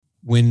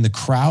when the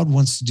crowd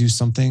wants to do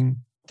something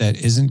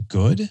that isn't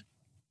good,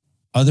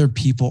 other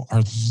people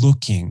are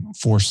looking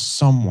for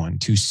someone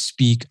to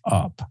speak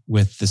up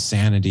with the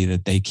sanity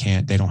that they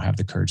don't have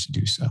the courage to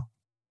do so.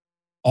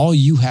 All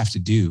you have to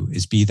do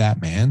is be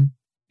that man,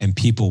 and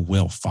people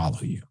will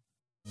follow you.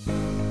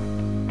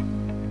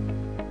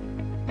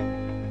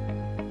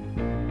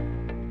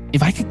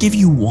 If I could give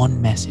you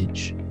one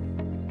message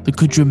that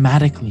could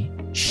dramatically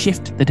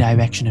shift the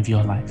direction of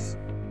your life,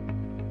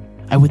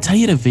 I would tell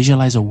you to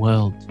visualize a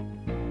world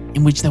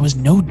in which there was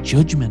no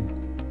judgment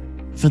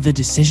for the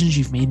decisions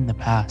you've made in the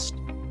past,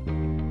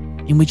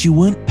 in which you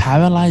weren't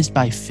paralyzed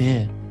by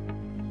fear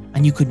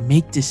and you could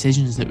make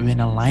decisions that were in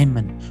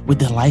alignment with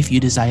the life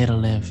you desire to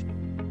live.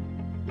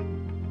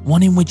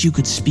 One in which you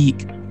could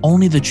speak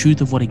only the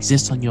truth of what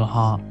exists on your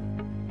heart.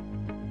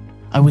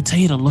 I would tell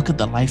you to look at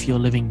the life you're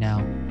living now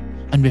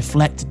and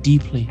reflect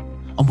deeply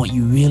on what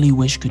you really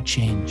wish could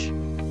change.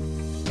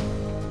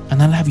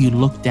 And I'll have you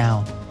look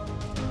down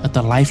at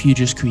the life you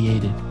just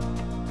created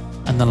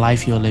and the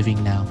life you're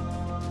living now.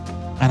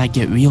 And I'd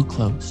get real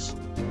close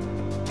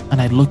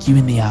and I'd look you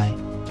in the eye.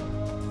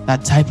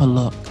 That type of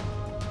look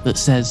that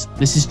says,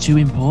 this is too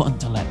important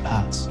to let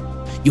pass.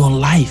 Your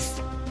life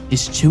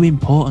is too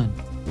important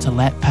to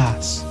let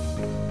pass.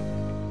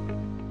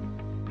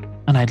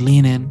 And I'd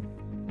lean in,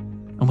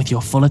 and with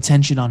your full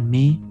attention on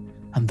me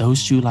and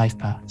those two life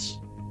paths,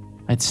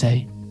 I'd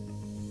say,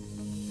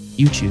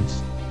 you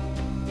choose.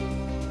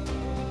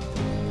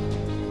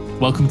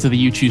 Welcome to the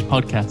You Choose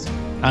podcast.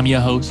 I'm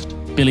your host,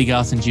 Billy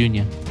Garson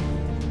Jr.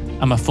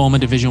 I'm a former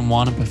Division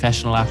I and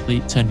professional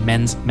athlete turned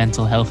men's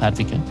mental health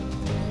advocate.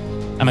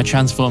 I'm a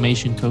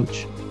transformation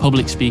coach,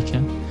 public speaker,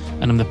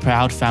 and I'm the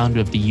proud founder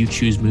of the You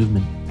Choose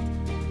movement,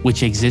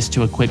 which exists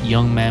to equip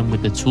young men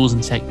with the tools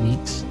and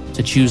techniques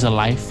to choose a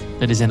life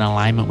that is in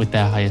alignment with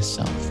their highest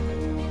self.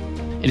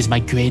 It is my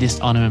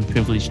greatest honor and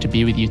privilege to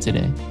be with you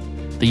today,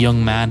 the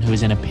young man who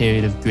is in a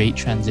period of great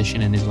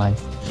transition in his life,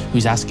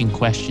 who's asking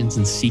questions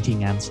and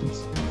seeking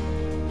answers.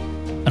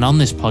 And on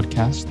this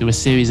podcast, through a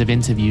series of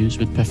interviews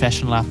with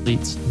professional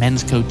athletes,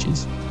 men's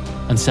coaches,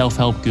 and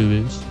self-help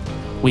gurus,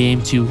 we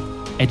aim to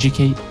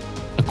educate,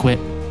 equip,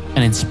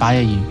 and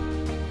inspire you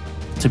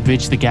to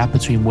bridge the gap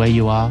between where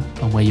you are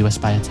and where you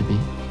aspire to be.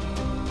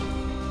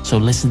 So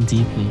listen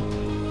deeply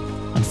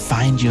and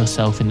find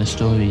yourself in the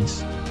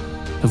stories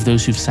of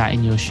those who've sat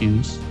in your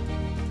shoes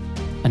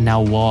and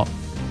now walk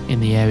in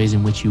the areas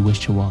in which you wish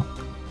to walk.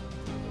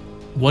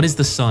 What is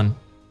the Son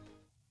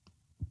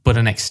but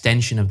an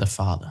extension of the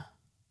Father?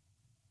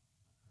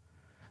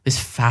 This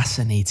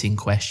fascinating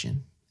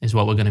question is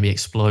what we're going to be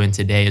exploring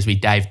today as we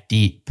dive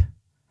deep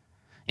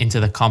into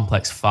the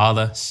complex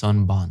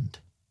father-son bond.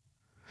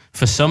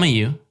 For some of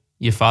you,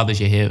 your father's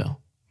your hero.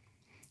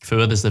 For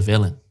others, the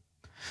villain.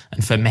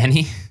 And for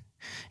many,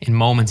 in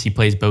moments, he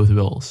plays both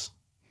roles.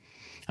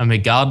 And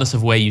regardless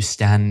of where you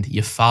stand,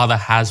 your father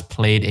has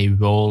played a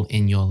role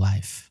in your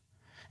life,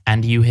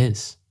 and you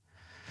his.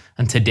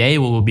 And today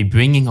we will be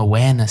bringing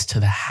awareness to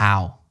the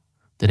how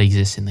that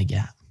exists in the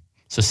gap.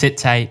 So sit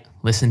tight,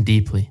 listen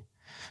deeply,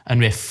 and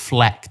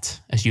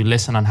reflect as you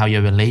listen on how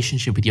your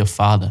relationship with your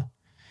father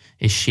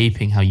is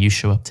shaping how you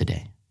show up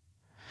today.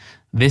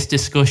 This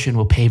discussion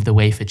will pave the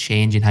way for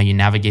change in how you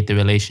navigate the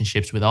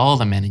relationships with all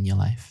the men in your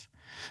life,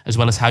 as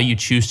well as how you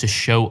choose to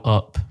show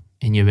up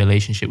in your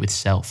relationship with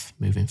self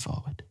moving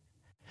forward.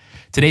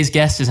 Today's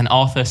guest is an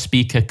author,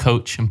 speaker,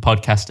 coach, and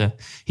podcaster.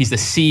 He's the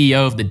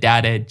CEO of The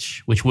Dad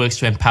Edge, which works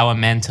to empower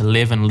men to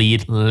live and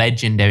lead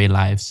legendary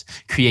lives,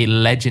 create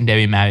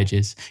legendary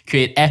marriages,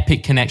 create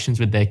epic connections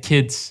with their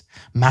kids,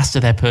 master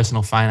their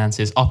personal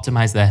finances,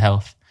 optimize their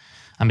health,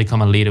 and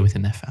become a leader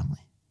within their family.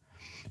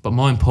 But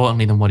more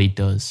importantly than what he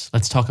does,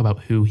 let's talk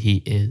about who he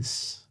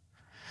is.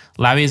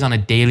 Larry is on a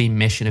daily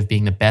mission of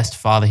being the best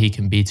father he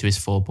can be to his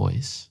 4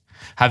 boys.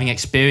 Having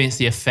experienced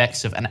the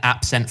effects of an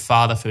absent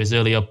father for his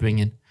early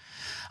upbringing,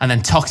 and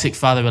then toxic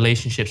father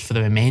relationships for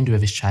the remainder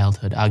of his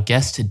childhood, our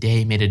guest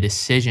today made a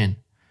decision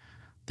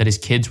that his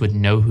kids would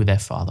know who their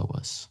father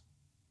was.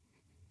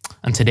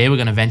 And today we're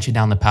going to venture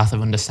down the path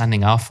of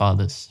understanding our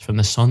fathers from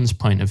the son's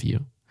point of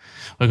view.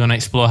 We're going to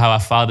explore how our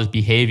father's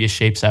behavior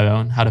shapes our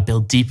own, how to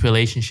build deep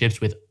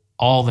relationships with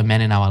all the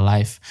men in our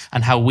life,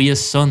 and how we as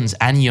sons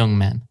and young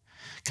men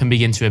can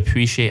begin to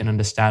appreciate and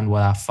understand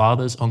what our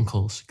fathers,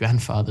 uncles,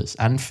 grandfathers,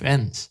 and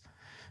friends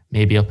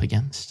may be up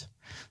against.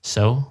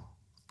 So,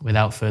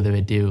 without further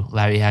ado,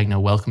 Larry Hagner,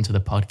 welcome to the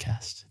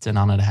podcast. It's an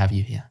honor to have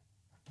you here.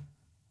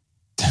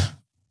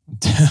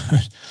 Dude,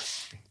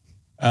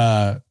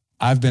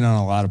 I've been on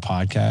a lot of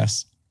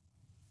podcasts.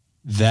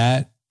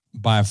 That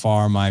by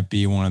far might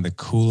be one of the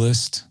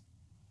coolest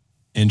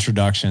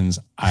introductions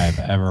I've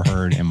ever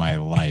heard in my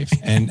life.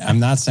 And I'm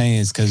not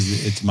saying it's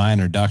because it's my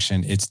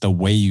introduction. It's the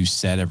way you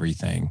said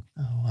everything.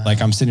 Oh, wow.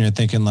 Like I'm sitting here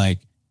thinking like,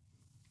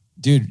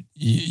 dude,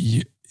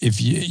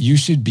 you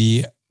should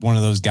be one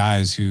of those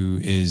guys who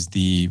is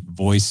the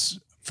voice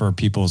for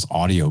people's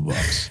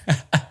audiobooks.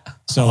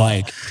 So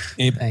like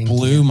it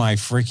blew my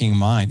freaking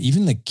mind.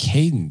 Even the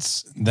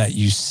cadence that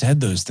you said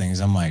those things,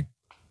 I'm like,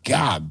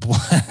 God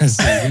bless.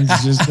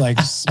 It's just like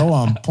so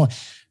on point.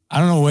 I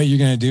don't know what you're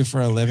going to do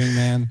for a living,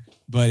 man,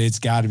 but it's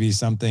got to be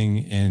something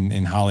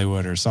in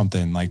Hollywood or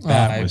something like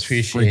that. Was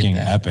freaking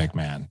epic,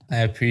 man. I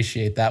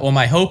appreciate that. Well,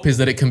 my hope is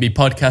that it can be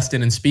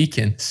podcasting and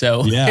speaking.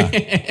 So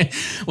yeah,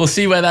 we'll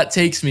see where that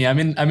takes me. I'm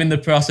in the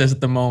process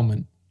at the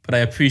moment, but I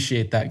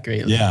appreciate that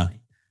greatly. Yeah.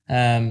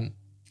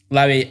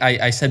 Larry,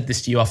 I said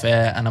this to you off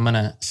air, and I'm going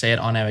to say it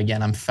on air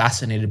again. I'm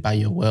fascinated by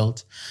your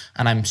world,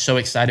 and I'm so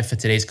excited for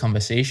today's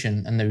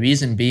conversation. And the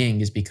reason being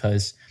is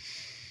because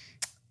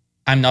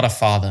I'm not a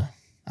father.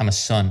 I'm a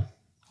son.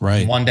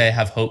 Right. One day I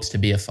have hopes to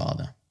be a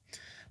father.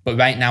 But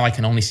right now I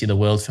can only see the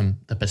world from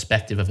the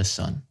perspective of a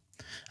son.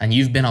 And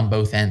you've been on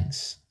both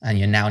ends, and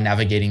you're now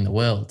navigating the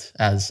world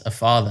as a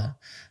father,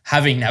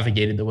 having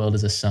navigated the world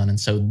as a son. And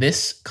so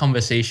this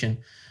conversation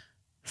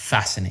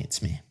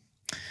fascinates me.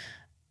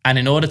 And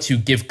in order to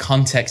give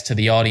context to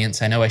the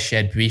audience, I know I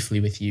shared briefly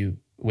with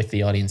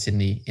the audience in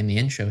the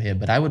intro here,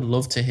 but I would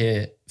love to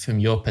hear from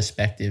your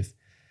perspective,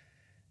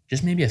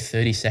 just maybe a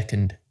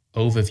 30-second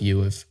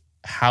overview of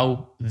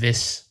how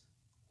this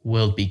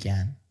world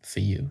began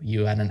for you.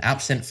 You had an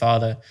absent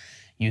father.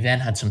 You then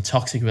had some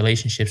toxic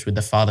relationships with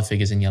the father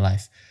figures in your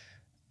life.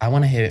 I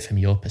want to hear it from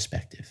your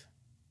perspective.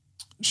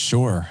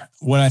 Sure.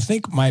 What I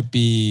think might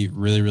be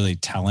really, really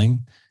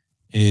telling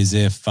is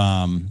if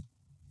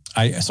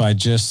I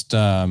just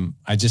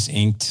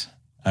inked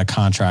a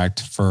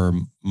contract for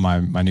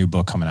my new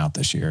book coming out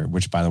this year,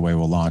 which by the way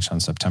will launch on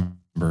September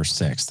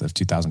 6th of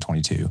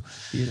 2022.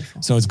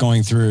 Beautiful. So it's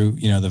going through,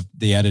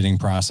 the editing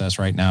process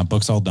right now.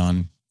 Book's all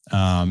done.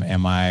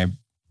 And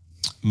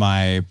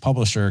my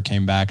publisher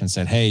came back and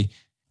said, "Hey,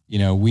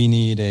 we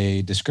need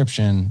a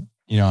description,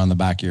 on the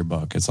back of your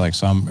book." It's like,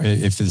 so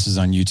if this is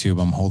on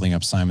YouTube, I'm holding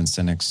up Simon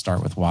Sinek's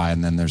Start With Why,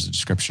 and then there's a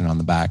description on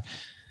the back.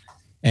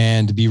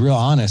 And to be real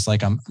honest,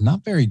 like I'm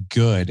not very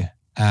good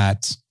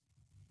at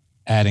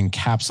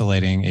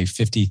encapsulating a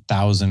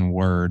 50,000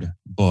 word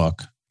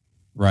book.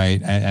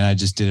 Right. And I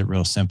just did it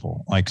real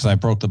simple, like, cause I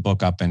broke the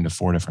book up into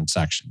 4 different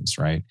sections.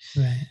 Right.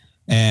 Right.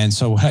 And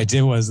so what I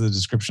did was the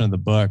description of the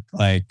book,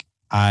 like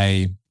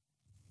I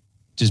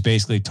just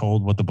basically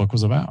told what the book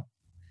was about.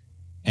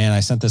 And I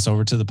sent this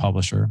over to the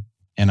publisher,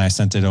 and I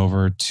sent it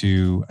over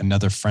to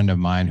another friend of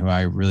mine who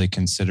I really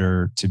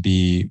consider to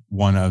be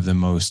one of the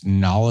most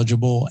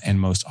knowledgeable and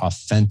most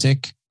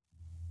authentic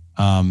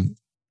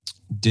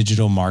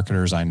digital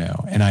marketers I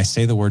know. And I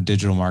say the word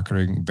digital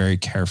marketing very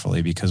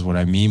carefully, because what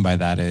I mean by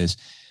that is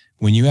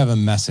when you have a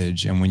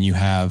message and when you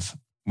have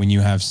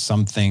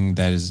something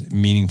that is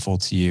meaningful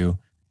to you,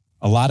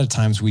 a lot of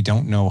times we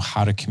don't know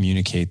how to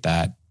communicate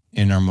that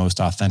in our most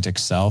authentic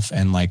self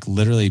and like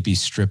literally be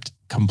stripped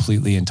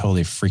completely and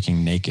totally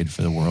freaking naked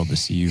for the world to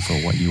see you for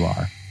what you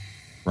are.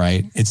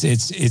 Right.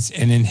 It's,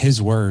 and in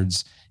his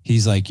words,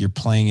 he's like, you're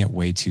playing it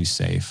way too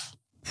safe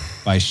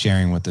by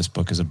sharing what this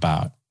book is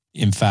about.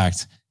 In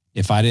fact,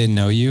 if I didn't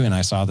know you and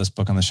I saw this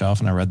book on the shelf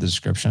and I read the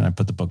description, I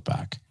put the book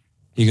back.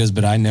 He goes,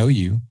 but I know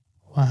you.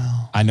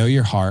 Wow. I know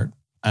your heart,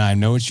 and I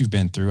know what you've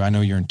been through. I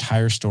know your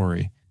entire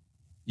story.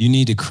 You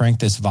need to crank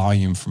this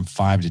volume from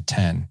 5 to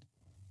 10,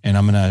 and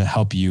I'm going to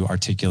help you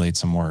articulate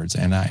some words.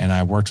 And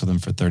I worked with him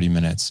for 30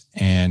 minutes,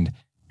 and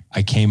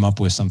I came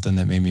up with something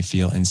that made me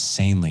feel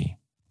insanely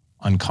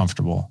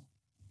uncomfortable.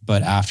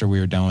 But after we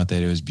were done with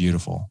it, it was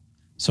beautiful.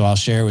 So I'll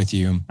share with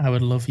you. I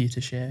would love you to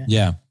share.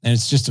 Yeah. And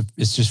it's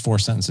just 4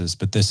 sentences,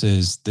 but this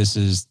is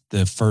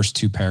the first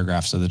 2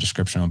 paragraphs of the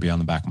description will be on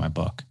the back of my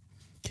book.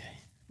 Okay.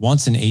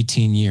 Once in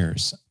 18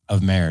 years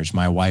of marriage,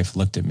 my wife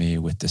looked at me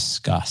with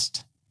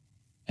disgust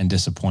and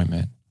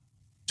disappointment.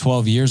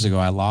 12 years ago,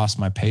 I lost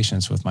my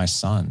patience with my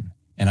son,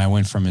 and I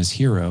went from his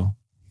hero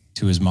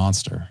to his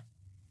monster.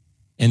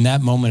 In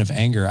that moment of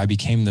anger, I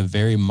became the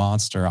very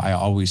monster I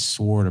always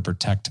swore to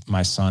protect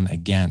my son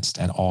against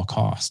at all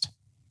cost.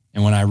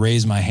 And when I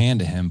raised my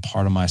hand to him,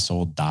 part of my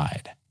soul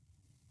died.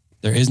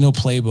 There is no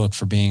playbook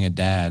for being a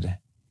dad,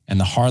 and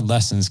the hard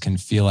lessons can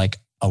feel like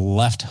a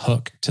left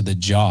hook to the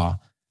jaw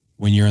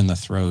when you're in the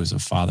throes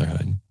of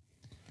fatherhood.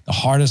 The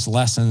hardest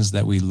lessons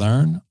that we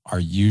learn are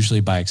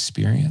usually by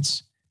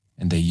experience,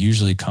 and they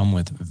usually come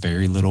with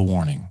very little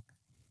warning.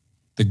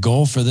 The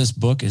goal for this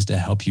book is to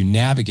help you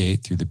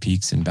navigate through the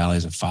peaks and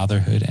valleys of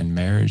fatherhood and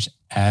marriage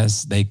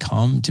as they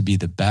come to be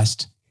the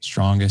best,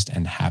 strongest,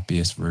 and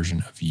happiest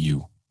version of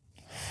you.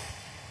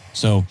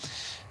 So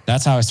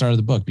that's how I started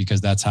the book, because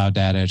that's how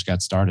Dad Edge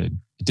got started.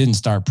 It didn't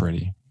start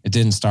pretty. It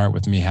didn't start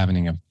with me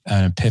having an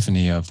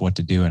epiphany of what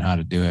to do and how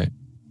to do it.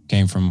 It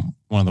came from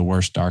one of the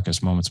worst,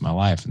 darkest moments of my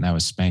life, and that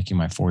was spanking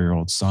my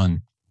 4-year-old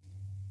son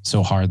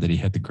so hard that he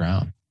hit the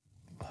ground.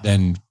 Wow.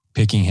 Then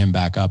picking him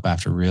back up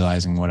after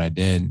realizing what I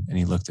did, and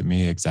he looked at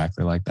me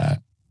exactly like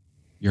that.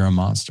 You're a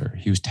monster.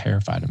 He was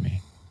terrified of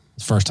me.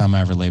 The first time I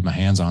ever laid my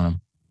hands on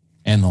him,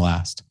 and the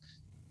last.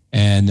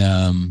 And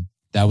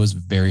that was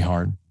very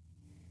hard.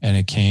 And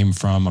it came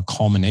from a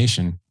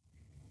culmination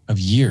of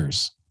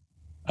years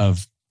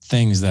of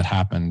things that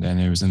happened. And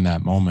it was in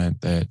that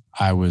moment that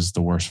I was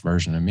the worst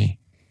version of me.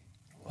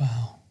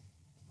 Wow.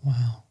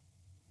 Wow.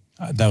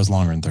 That was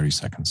longer than 30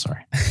 seconds.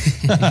 Sorry.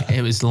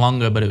 It was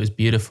longer, but it was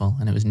beautiful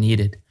and it was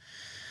needed.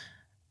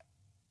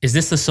 Is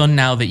this the son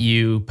now that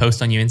you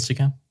post on your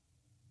Instagram?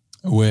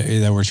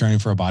 That we're training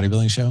for a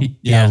bodybuilding show?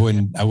 Yeah.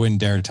 I wouldn't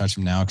dare to touch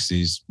him now because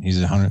he's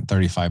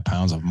 135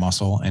 pounds of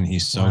muscle and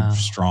he's so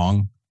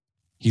strong.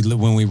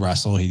 When we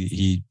wrestle,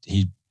 he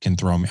can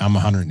throw me. I'm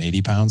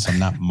 180 pounds. So I'm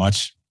not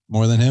much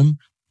more than him.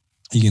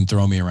 He can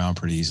throw me around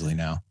pretty easily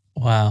now.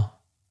 Wow.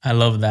 I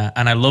love that.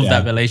 And I love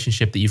that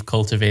relationship that you've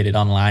cultivated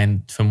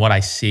online from what I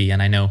see. And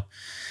I know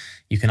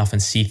you can often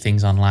see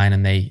things online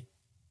and they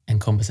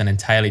encompass an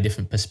entirely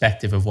different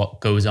perspective of what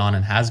goes on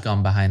and has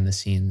gone behind the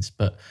scenes.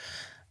 But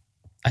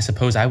I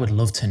suppose I would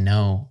love to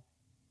know,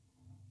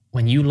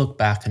 when you look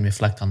back and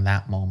reflect on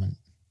that moment,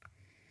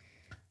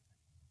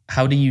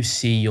 how do you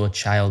see your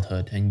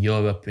childhood and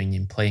your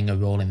upbringing playing a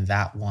role in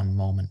that one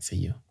moment for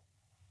you?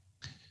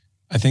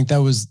 I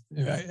know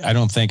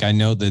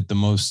that the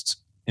most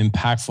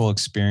impactful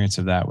experience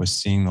of that was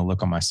seeing the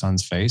look on my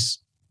son's face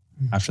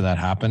after that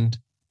happened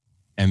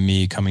and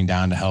me coming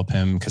down to help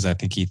him because I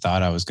think he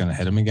thought I was going to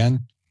hit him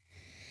again.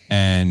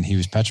 And he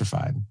was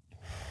petrified.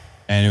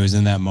 And it was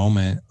in that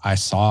moment I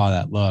saw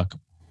that look.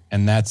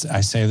 And I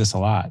say this a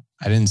lot.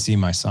 I didn't see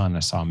my son. I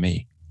saw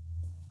me.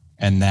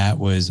 And that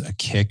was a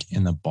kick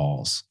in the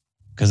balls.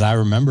 Because I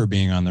remember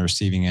being on the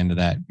receiving end of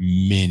that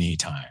many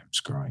times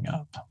growing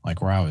up,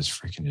 like where I was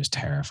freaking just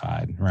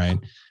terrified, right?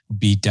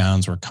 Beat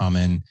downs were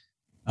coming.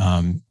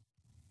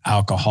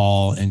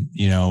 Alcohol and,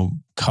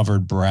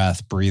 covered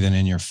breath, breathing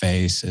in your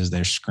face as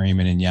they're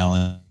screaming and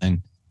yelling,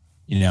 and,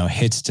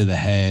 hits to the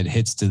head,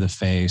 hits to the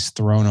face,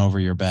 thrown over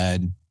your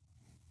bed.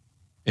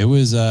 It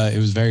was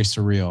very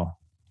surreal.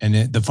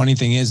 And the funny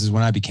thing is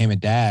when I became a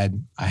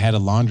dad, I had a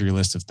laundry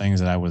list of things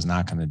that I was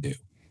not going to do.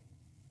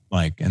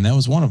 And that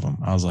was one of them.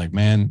 I was like,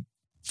 man,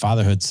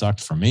 fatherhood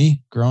sucked for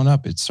me growing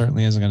up. It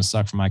certainly isn't going to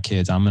suck for my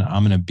kids. I'm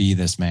going to be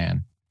this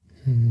man.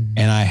 And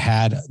I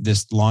had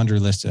this laundry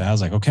list. I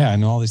was like, okay, I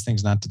know all these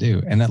things not to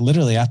do. And that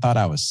literally, I thought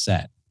I was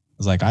set. I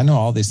was like, I know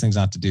all these things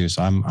not to do.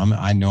 So I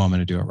know I'm going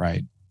to do it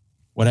right.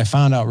 What I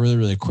found out really,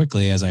 really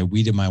quickly as I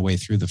weeded my way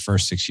through the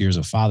first 6 years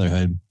of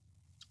fatherhood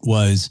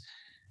was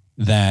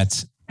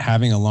that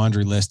having a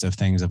laundry list of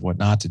things of what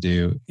not to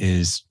do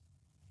is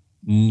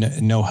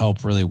no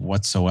help really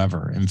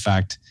whatsoever. In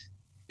fact,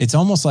 it's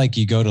almost like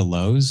you go to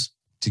Lowe's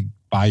to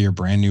buy your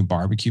brand new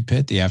barbecue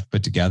pit that you have to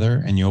put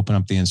together, and you open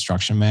up the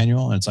instruction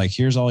manual and it's like,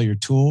 here's all your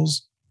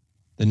tools,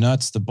 the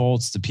nuts, the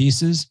bolts, the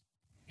pieces.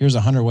 Here's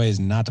 100 ways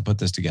not to put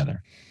this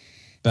together.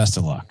 Best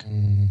of luck.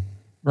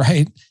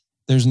 Right?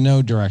 There's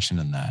no direction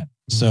in that.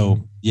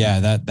 So yeah,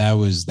 that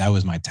was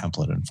my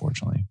template,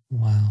 unfortunately.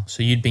 Wow.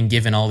 So you'd been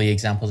given all the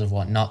examples of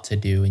what not to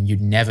do and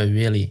you'd never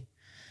really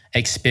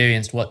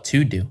experienced what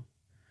to do,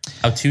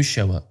 how to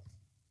show up.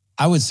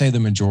 I would say the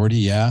majority,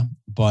 yeah.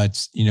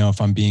 But,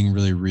 if I'm being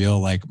really real,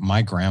 like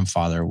my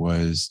grandfather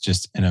was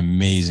just an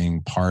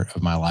amazing part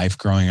of my life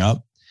growing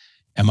up.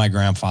 And my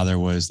grandfather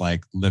was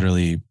like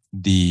literally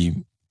the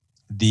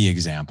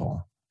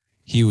example.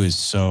 He was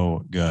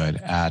so good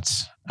at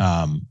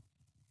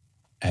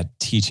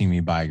teaching me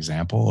by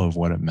example of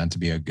what it meant to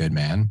be a good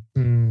man,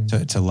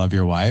 to love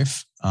your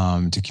wife,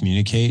 to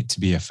communicate,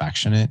 to be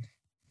affectionate.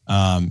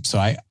 So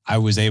I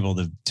was able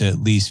to at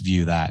least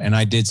view that. And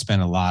I did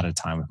spend a lot of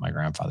time with my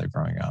grandfather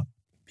growing up.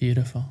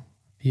 Beautiful.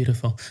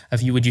 Beautiful.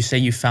 Would you say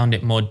you found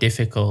it more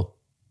difficult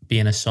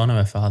being a son or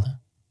a father?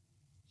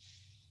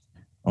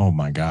 Oh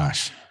my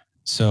gosh.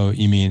 So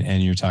you mean,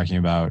 and you're talking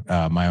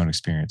about my own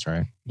experience,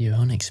 right? Your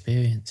own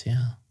experience.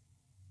 Yeah.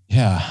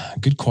 Yeah.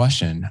 Good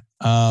question.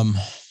 I'll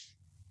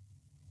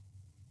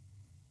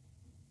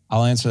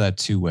answer that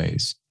two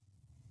ways.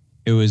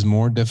 It was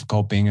more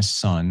difficult being a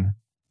son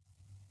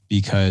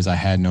because I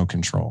had no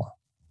control.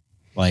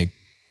 Like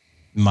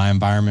my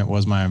environment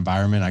was my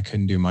environment. I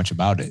couldn't do much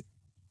about it.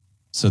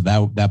 So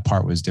that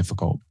part was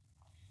difficult.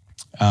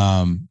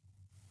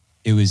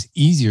 It was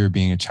easier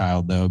being a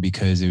child though,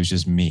 because it was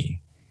just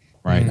me,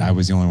 right? I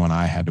was the only one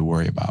I had to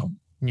worry about.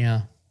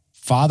 Yeah.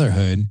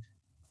 Fatherhood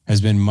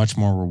has been much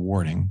more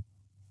rewarding,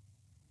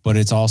 but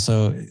it's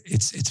also,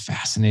 it's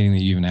fascinating that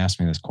you even asked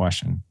me this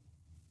question.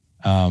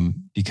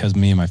 Because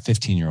me and my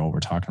 15-year-old were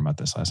talking about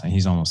this last night.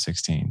 He's almost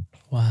 16.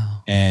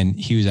 Wow. And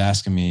he was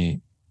asking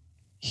me,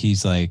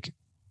 he's like,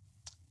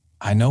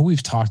 I know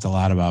we've talked a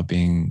lot about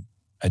being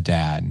a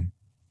dad.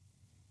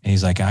 And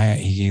he's like,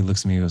 he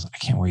looks at me and goes, I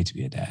can't wait to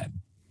be a dad.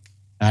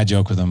 And I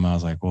joke with him. I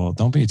was like, well,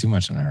 don't be too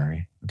much in a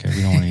hurry. Okay.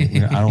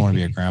 I don't want to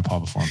be a grandpa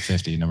before I'm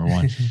 50, number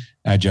one.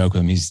 I joke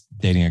with him. He's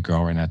dating a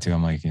girl right now too.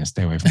 I'm like,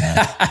 stay away from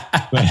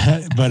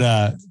that.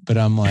 but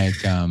I'm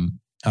like,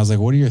 I was like,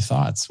 what are your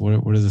thoughts? What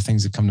are the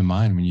things that come to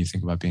mind when you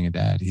think about being a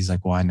dad? He's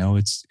like, well, I know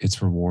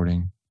it's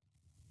rewarding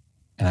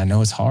and I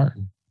know it's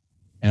hard.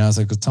 And I was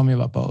like, well, tell me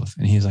about both.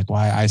 And he's like, well,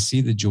 I see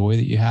the joy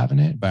that you have in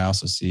it, but I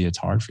also see it's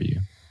hard for you.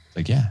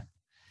 Like, yeah.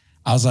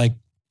 I was like,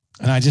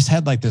 and I just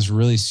had like this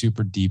really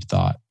super deep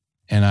thought.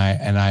 And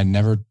I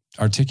never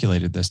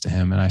articulated this to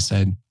him. And I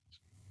said,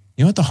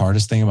 you know what the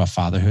hardest thing about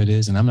fatherhood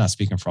is? And I'm not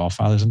speaking for all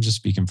fathers. I'm just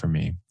speaking for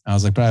me. I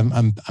was like, but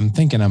I'm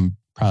thinking I'm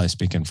probably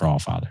speaking for all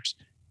fathers.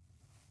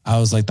 I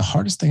was like, the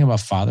hardest thing about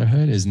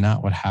fatherhood is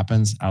not what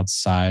happens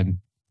outside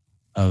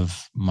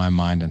of my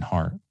mind and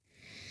heart.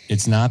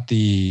 It's not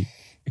the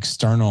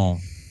external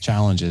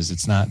challenges.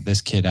 It's not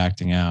this kid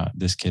acting out,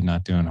 this kid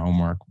not doing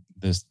homework,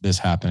 this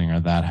happening or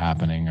that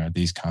happening, or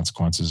these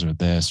consequences or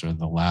this, or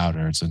the loud,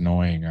 or it's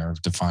annoying, or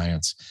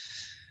defiance.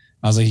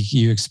 I was like,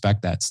 you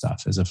expect that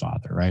stuff as a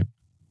father, right?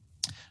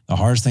 The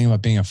hardest thing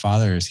about being a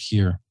father is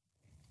here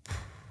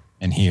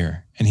and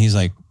here. And he's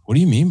like, what do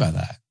you mean by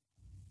that?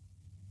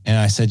 And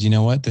I said, you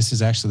know what? This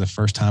is actually the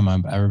first time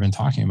I've ever been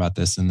talking about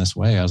this in this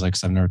way. I was like,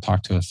 because I've never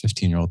talked to a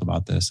 15-year-old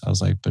about this. I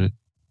was like, but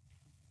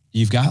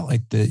you've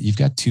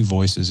got two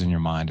voices in your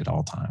mind at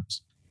all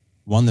times.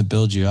 One that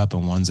builds you up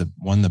and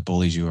one that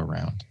bullies you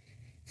around.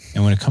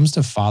 And when it comes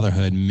to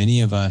fatherhood,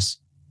 many of us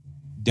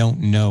don't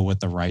know what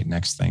the right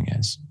next thing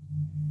is.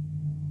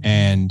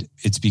 And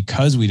it's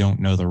because we don't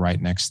know the right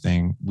next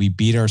thing, we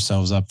beat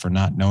ourselves up for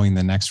not knowing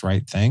the next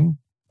right thing.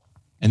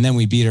 And then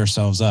we beat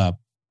ourselves up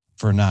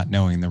for not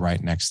knowing the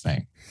right next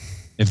thing,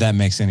 if that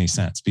makes any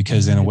sense.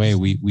 Because in a way,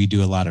 we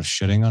do a lot of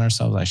shoulding on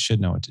ourselves. I should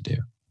know what to do.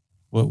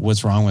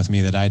 What's wrong with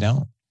me that I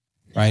don't?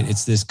 Right?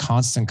 It's this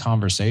constant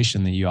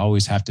conversation that you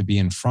always have to be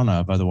in front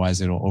of.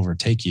 Otherwise, it'll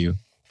overtake you.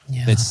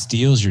 Yeah. That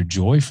steals your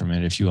joy from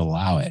it if you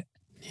allow it.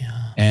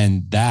 Yeah.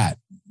 And that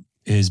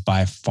is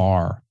by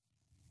far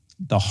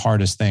the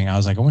hardest thing. I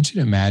was like, I want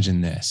you to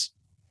imagine this.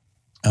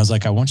 I was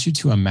like, I want you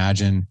to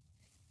imagine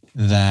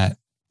that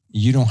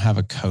you don't have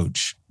a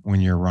coach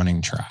when you're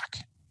running track,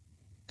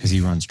 because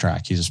he runs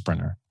track. He's a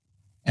sprinter.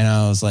 And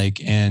I was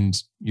like, and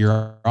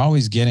you're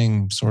always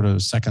getting sort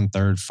of second,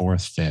 third,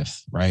 fourth,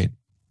 fifth, right?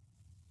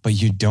 But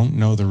you don't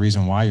know the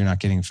reason why you're not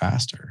getting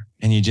faster.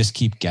 And you just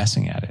keep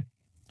guessing at it.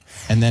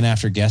 And then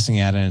after guessing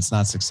at it and it's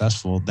not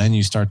successful, then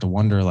you start to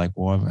wonder like,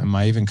 well, am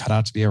I even cut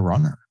out to be a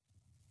runner?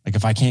 Like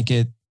if I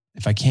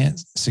can't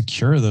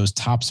secure those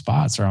top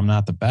spots, or I'm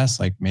not the best,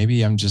 like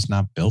maybe I'm just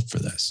not built for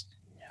this.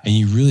 Yeah. And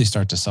you really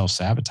start to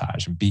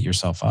self-sabotage and beat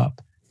yourself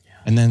up. Yeah.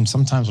 And then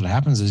sometimes what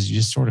happens is you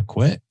just sort of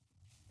quit.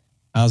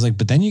 I was like,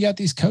 but then you got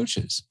these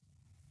coaches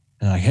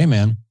and like, hey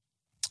man,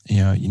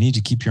 you need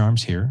to keep your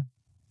arms here.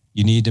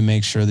 You need to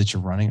make sure that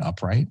you're running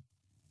upright.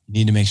 You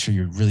need to make sure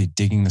you're really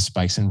digging the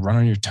spikes and run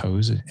on your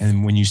toes.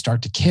 And when you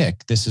start to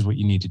kick, this is what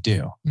you need to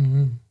do.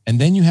 Mm-hmm. And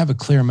then you have a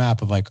clear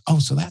map of like, oh,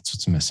 so that's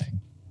what's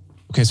missing.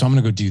 Okay, so I'm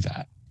going to go do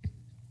that.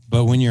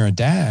 But when you're a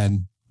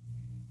dad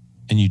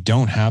and you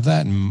don't have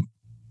that, and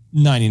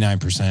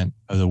 99%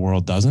 of the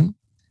world doesn't,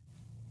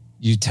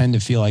 you tend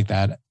to feel like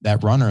that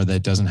runner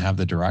that doesn't have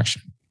the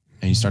direction,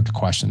 and you start to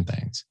question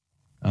things.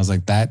 I was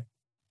like,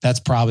 that's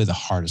probably the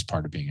hardest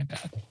part of being a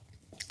dad.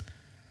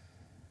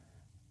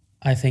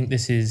 I think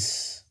this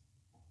is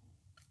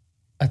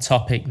a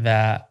topic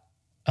that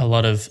a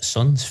lot of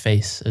sons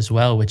face as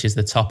well, which is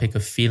the topic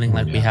of feeling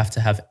like we have to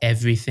have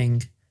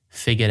everything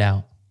figured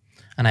out.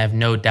 And I have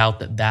no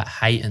doubt that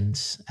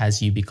heightens as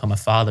you become a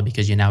father,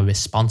 because you're now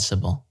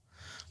responsible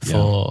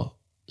for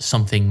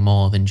something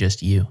more than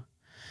just you.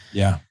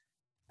 Yeah.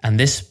 And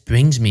this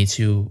brings me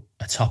to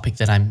a topic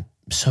that I'm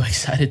so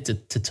excited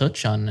to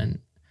touch on.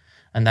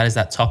 And that is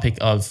that topic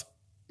of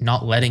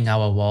not letting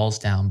our walls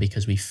down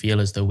because we feel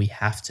as though we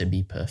have to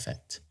be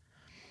perfect.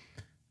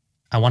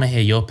 I want to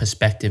hear your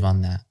perspective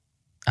on that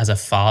as a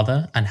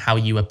father, and how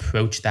you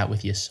approach that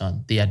with your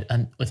son,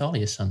 and with all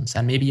your sons,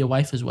 and maybe your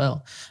wife as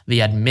well.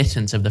 The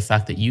admittance of the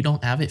fact that you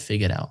don't have it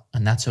figured out,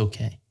 and that's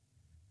okay.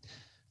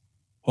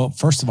 Well,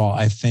 first of all,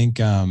 I think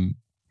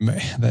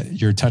that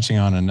you're touching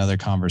on another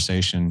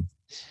conversation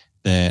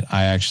that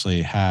I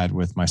actually had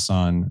with my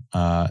son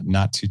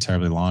not too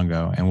terribly long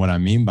ago. And what I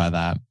mean by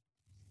that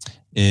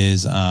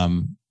is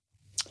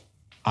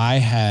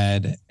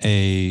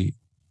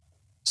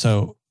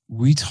so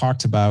we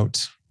talked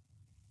about,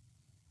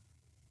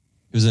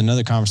 it was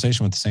another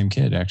conversation with the same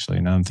kid,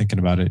 actually. Now I'm thinking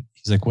about it.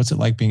 He's like, what's it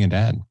like being a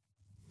dad? And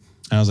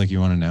I was like, you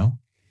want to know?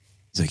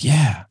 He's like,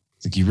 yeah.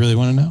 He's like, you really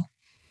want to know?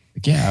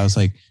 Like, yeah. I was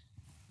like,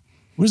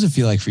 what does it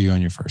feel like for you on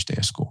your first day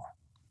of school?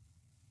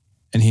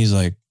 And he's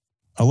like,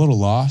 a little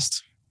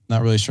lost,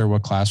 not really sure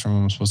what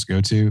classroom I'm supposed to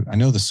go to. I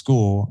know the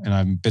school and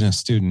I've been a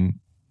student,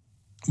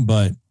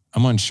 but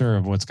I'm unsure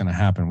of what's going to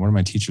happen. What are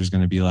my teachers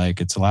going to be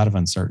like? It's a lot of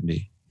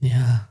uncertainty.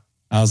 Yeah.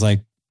 I was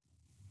like,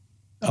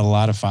 a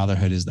lot of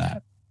fatherhood is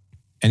that.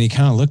 And he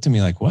kind of looked at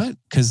me like, what?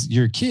 Because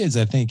your kids,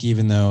 I think,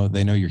 even though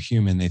they know you're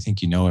human, they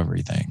think you know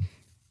everything.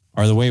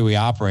 Or the way we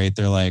operate,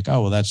 they're like,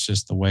 oh, well, that's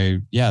just the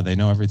way. Yeah, they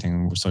know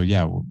everything. So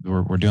yeah,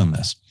 we're doing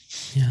this.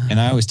 Yeah. And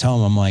I always tell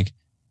them, I'm like,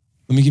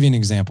 let me give you an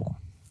example.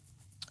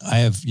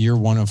 You're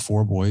one of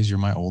 4 boys. You're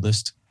my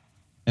oldest.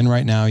 And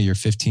right now you're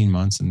 15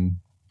 months and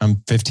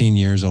I'm 15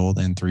 years old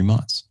and 3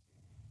 months.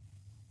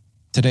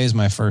 Today is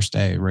my first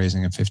day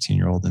raising a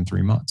 15-year-old in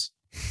 3 months.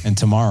 And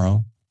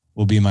tomorrow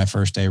will be my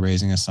first day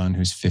raising a son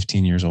who's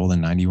 15 years old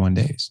and 91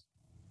 days.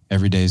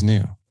 Every day is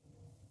new.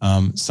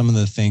 Some of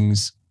the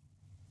things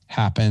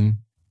happen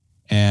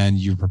and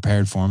you're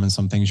prepared for them and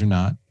some things you're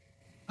not.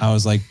 I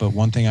was like, but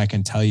one thing I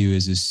can tell you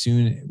is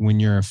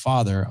when you're a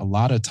father, a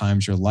lot of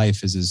times your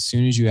life is as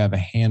soon as you have a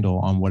handle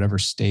on whatever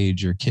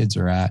stage your kids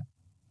are at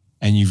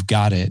and you've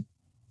got it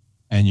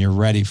and you're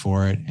ready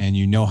for it and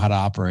you know how to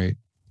operate,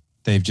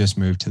 they've just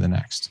moved to the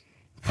next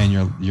and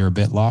you're a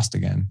bit lost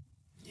again.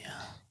 Yeah.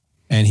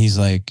 And he's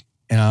like,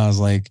 and I was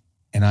like,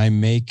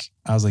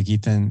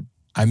 Ethan,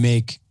 I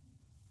make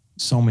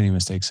so many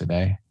mistakes a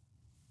day.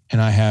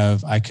 And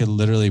I could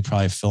literally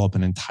probably fill up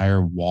an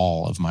entire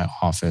wall of my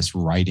office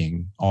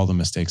writing all the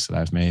mistakes that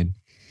I've made.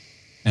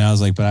 And I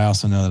was like, but I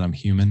also know that I'm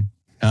human.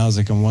 And I was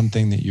like, and one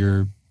thing that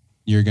you're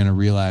going to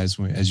realize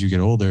as you get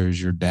older is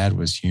your dad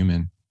was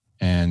human.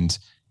 And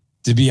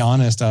to be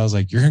honest, I was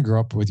like, you're going to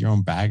grow up with your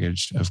own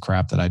baggage of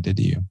crap that I did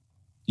to you.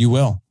 You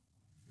will.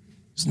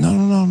 Said,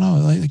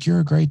 no. Like you're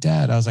a great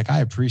dad. I was like,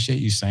 I appreciate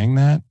you saying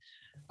that.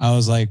 I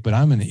was like, but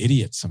I'm an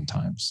idiot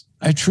sometimes.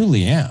 I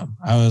truly am.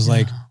 I was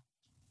like,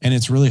 and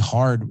it's really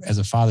hard as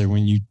a father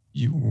when you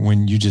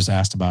just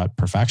asked about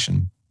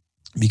perfection,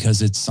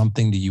 because it's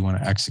something that you want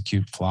to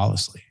execute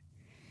flawlessly.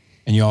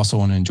 And you also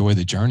want to enjoy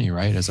the journey,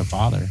 right? As a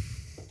father.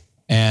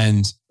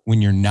 And when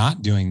you're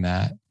not doing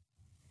that,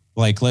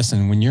 like,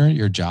 listen, when you're at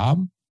your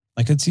job,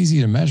 like it's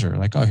easy to measure.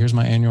 Like, oh, here's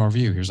my annual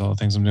review. Here's all the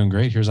things I'm doing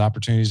great. Here's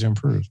opportunities to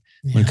improve.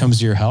 Yeah. When it comes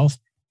to your health,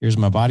 here's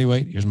my body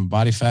weight. Here's my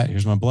body fat.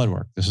 Here's my blood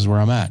work. This is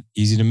where I'm at.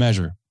 Easy to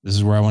measure. This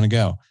is where I want to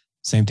go.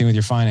 Same thing with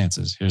your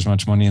finances. Here's how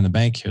much money in the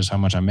bank. Here's how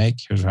much I make.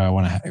 Here's how I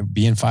want to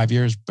be in 5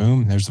 years.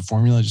 Boom. There's the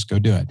formula. Just go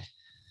do it.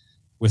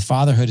 With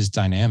fatherhood, it's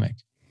dynamic.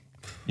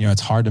 You know,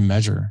 it's hard to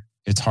measure.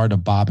 It's hard to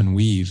bob and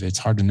weave. It's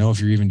hard to know if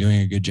you're even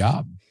doing a good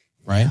job.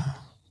 Right. Yeah.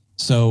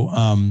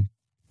 So,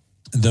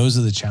 those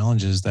are the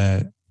challenges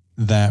that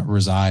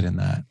reside in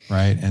that.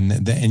 Right.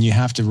 And you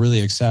have to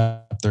really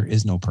accept there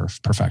is no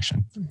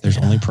perfection. There's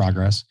only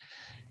progress.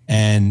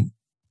 And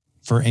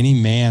for any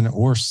man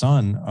or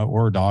son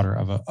or daughter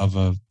of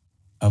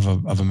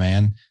a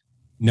man,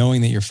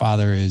 knowing that your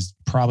father is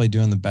probably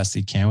doing the best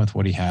he can with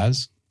what he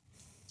has,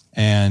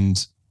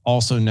 and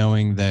also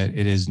knowing that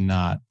it's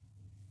not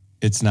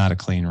a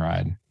clean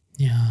ride.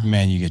 Yeah,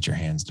 man, you get your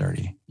hands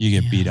dirty, you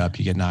get beat up,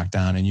 you get knocked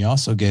down, and you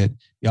also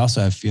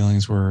have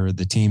feelings where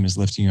the team is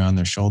lifting you on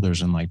their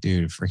shoulders and like,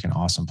 dude, freaking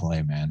awesome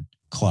play, man,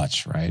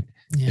 clutch, right?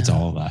 Yeah. It's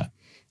all of that.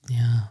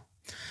 Yeah,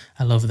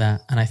 I love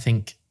that, and I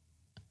think,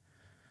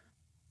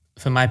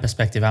 from my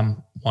perspective,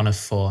 I'm one of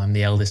four. I'm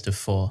the eldest of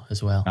four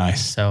as well.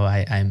 Nice. So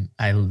I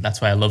that's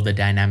why I love the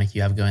dynamic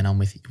you have going on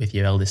with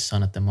your eldest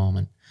son at the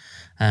moment.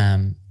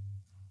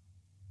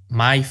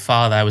 My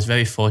father, I was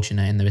very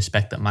fortunate in the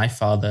respect that my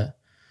father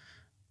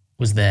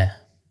was there,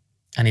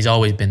 and he's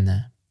always been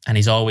there, and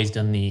he's always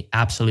done the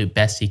absolute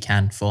best he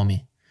can for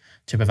me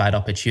to provide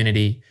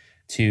opportunity,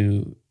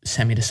 to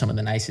send me to some of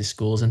the nicest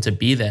schools, and to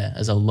be there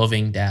as a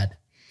loving dad.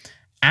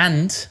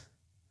 And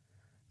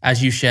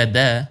as you shared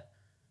there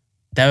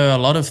are a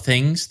lot of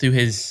things through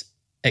his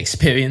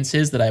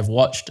experiences that I've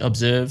watched,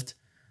 observed,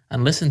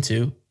 and listened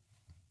to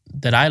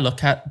that I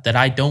look at that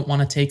I don't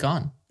want to take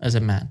on as a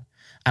man.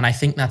 And I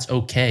think that's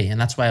okay.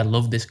 And that's why I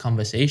love this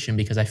conversation,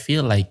 because I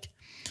feel like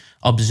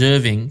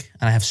observing,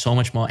 and I have so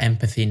much more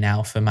empathy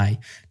now for my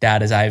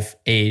dad as I've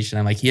aged, and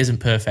I'm like, he isn't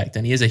perfect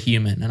and he is a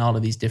human and all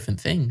of these different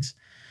things.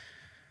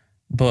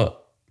 But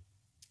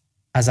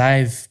as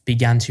I've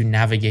began to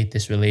navigate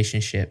this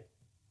relationship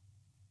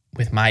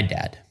with my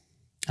dad,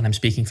 and I'm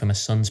speaking from a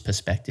son's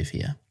perspective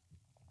here,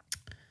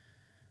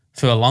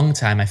 for a long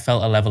time, I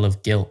felt a level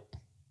of guilt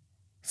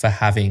for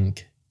having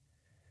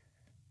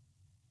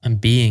and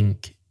being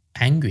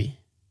angry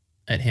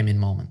at him in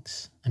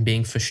moments and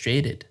being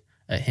frustrated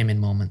at him in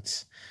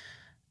moments.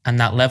 And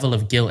that level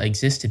of guilt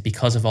existed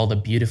because of all the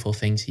beautiful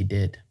things he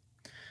did.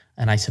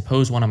 And I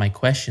suppose one of my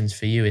questions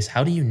for you is,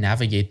 how do you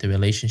navigate the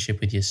relationship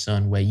with your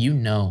son where you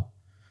know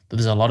that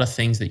there's a lot of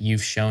things that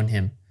you've shown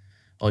him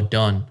or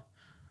done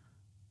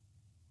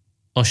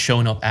or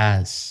shown up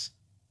as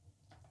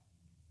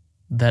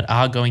that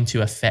are going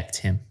to affect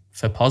him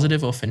for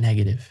positive or for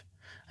negative,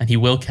 and he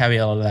will carry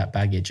all of that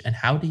baggage? And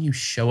how do you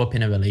show up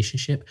in a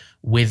relationship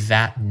with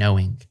that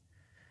knowing?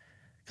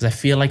 Because I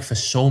feel like for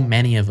so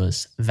many of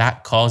us,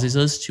 that causes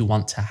us to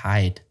want to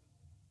hide.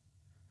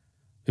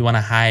 We want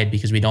to hide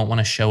because we don't want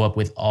to show up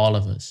with all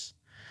of us.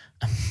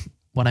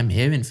 What I'm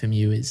hearing from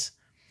you is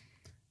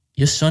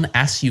your son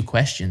asks you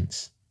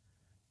questions.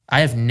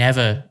 I have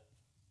never,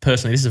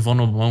 personally, this is a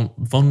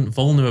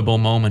vulnerable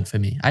moment for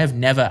me. I have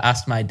never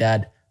asked my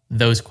dad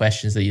those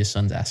questions that your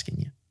son's asking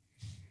you.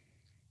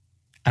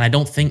 And I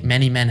don't think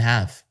many men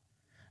have.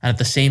 And at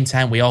the same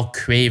time, we all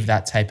crave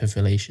that type of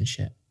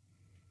relationship.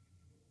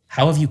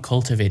 How have you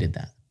cultivated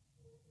that?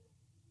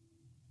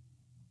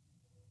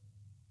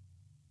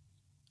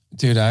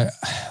 Dude, let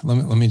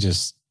me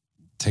just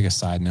take a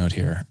side note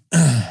here.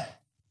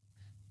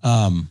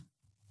 I've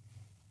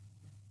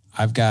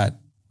got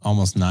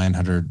almost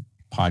 900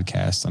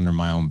 podcasts under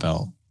my own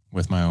belt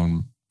with my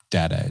own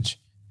dad edge.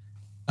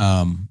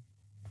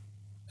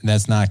 And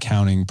that's not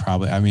counting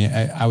probably. I mean,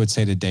 I would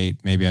say to date,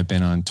 maybe I've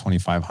been on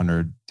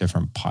 2,500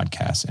 different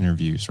podcast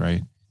interviews,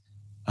 right?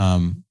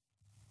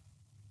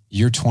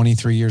 You're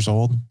 23 years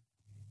old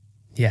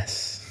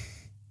Yes.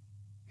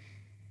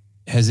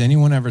 Has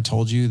anyone ever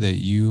told you that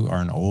you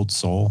are an old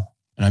soul?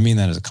 And I mean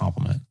that as a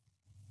compliment.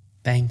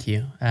 Thank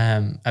you.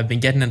 I've been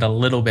getting it a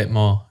little bit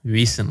more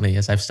recently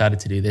as I've started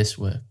to do this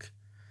work.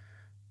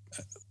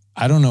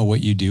 I don't know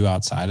what you do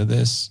outside of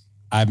this.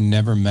 I've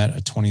never met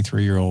a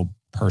 23-year-old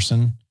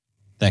person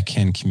that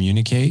can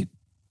communicate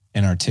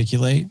and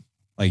articulate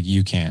like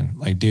you can.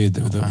 Like, dude,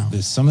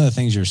 some of the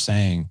things you're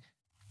saying,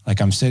 like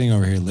I'm sitting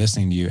over here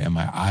listening to you and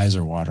my eyes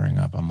are watering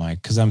up. I'm like,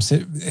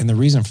 and the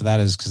reason for that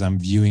is because I'm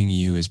viewing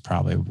you as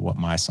probably what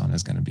my son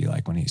is going to be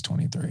like when he's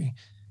 23.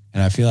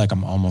 And I feel like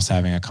I'm almost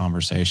having a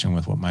conversation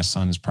with what my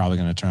son is probably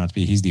going to turn out to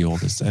be. He's the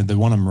oldest. The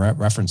one I'm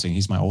referencing,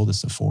 he's my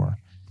oldest of 4.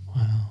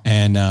 Wow.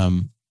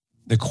 And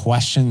the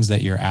questions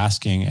that you're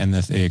asking and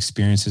the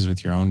experiences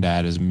with your own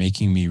dad is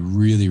making me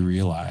really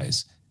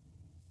realize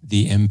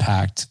the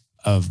impact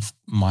of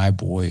my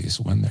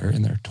boys when they're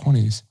in their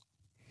 20s.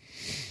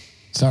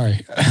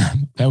 Sorry,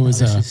 that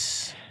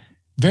was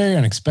very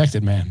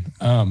unexpected, man.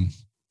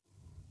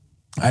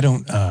 I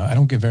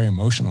don't get very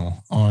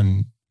emotional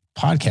on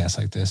podcasts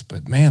like this,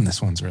 but man,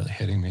 this one's really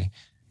hitting me,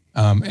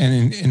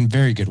 and in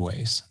very good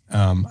ways.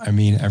 I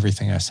mean,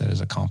 everything I said is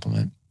a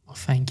compliment. Well,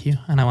 thank you,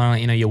 and I want to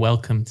let you know you're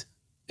welcomed.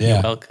 Yeah.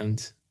 You're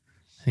welcomed.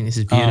 I think this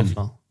is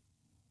beautiful.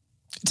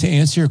 To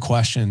answer your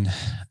question,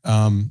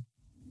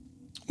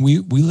 we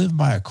live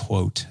by a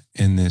quote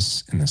in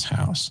this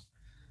house.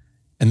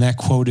 And that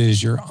quote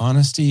is, your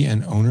honesty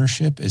and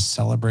ownership is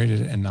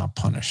celebrated and not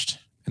punished.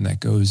 And that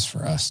goes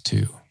for us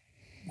too.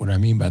 What I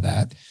mean by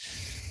that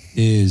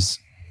is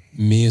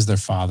me as their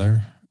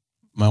father,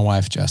 my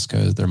wife, Jessica,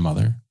 is their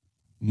mother.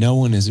 No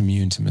one is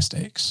immune to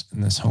mistakes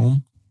in this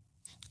home.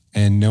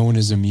 And no one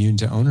is immune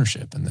to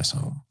ownership in this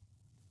home.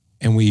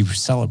 And we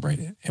celebrate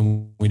it.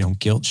 And we don't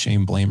guilt,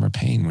 shame, blame, or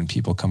pain when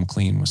people come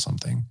clean with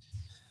something.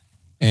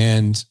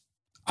 And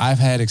I've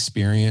had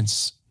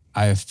experience.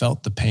 I have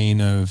felt the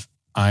pain of,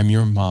 I'm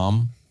your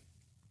mom.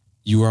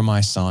 You are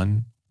my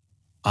son.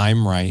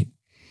 I'm right.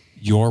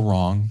 You're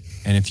wrong.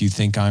 And if you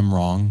think I'm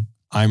wrong,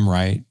 I'm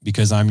right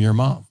because I'm your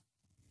mom.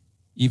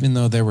 Even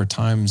though there were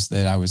times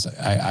that I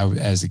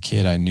as a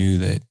kid, I knew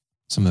that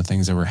some of the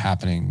things that were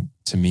happening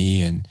to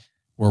me and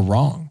were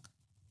wrong.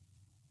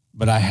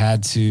 But I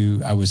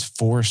was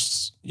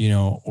forced,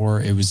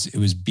 or it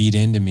was beat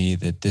into me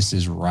that this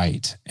is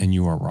right and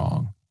you are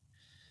wrong.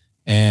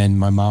 And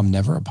my mom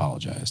never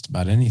apologized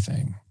about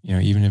anything,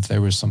 even if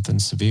there was something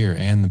severe,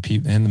 and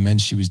the men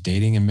she was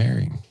dating and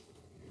marrying.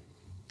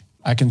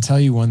 I can tell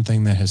you one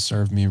thing that has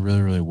served me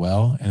really, really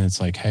well. And it's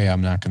like, hey,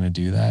 I'm not going to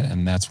do that.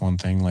 And that's one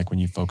thing, like when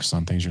you focus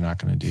on things you're not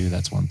going to do,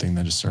 that's one thing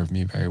that has served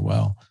me very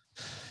well.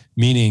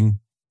 Meaning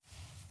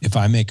if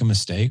I make a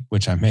mistake,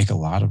 which I make a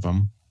lot of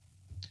them,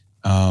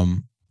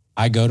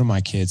 I go to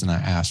my kids and I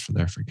ask for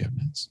their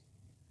forgiveness.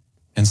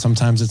 And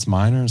sometimes it's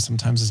minor and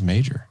sometimes it's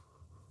major.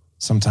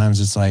 Sometimes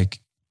it's like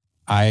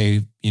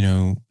I,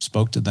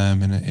 spoke to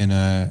them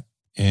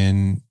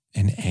in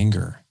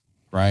anger,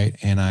 right?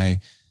 And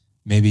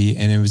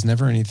and it was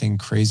never anything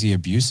crazy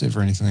abusive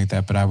or anything like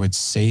that, but I would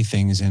say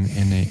things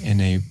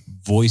in a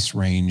voice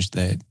range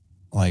that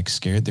like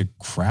scared the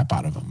crap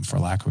out of them, for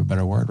lack of a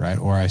better word, right?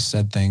 Or I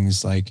said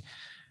things like,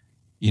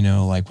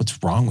 like,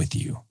 what's wrong with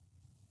you?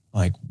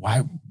 Like,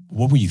 why?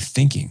 What were you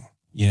thinking?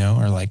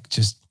 Or like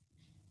just.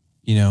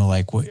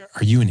 Like, what,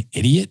 are you an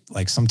idiot?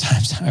 Like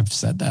sometimes I've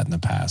said that in the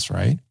past,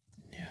 right?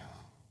 Yeah.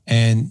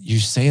 And you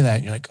say that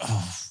and you're like,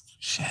 oh,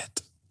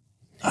 shit.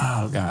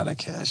 Oh, God, I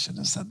shouldn't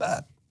have said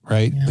that,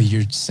 right? Yeah. But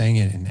you're saying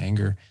it in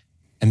anger.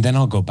 And then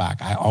I'll go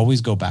back. I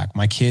always go back.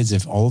 My kids,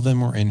 if all of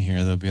them were in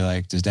here, they'll be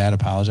like, does dad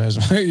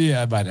apologize?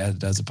 Yeah, my dad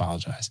does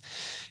apologize.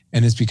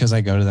 And it's because I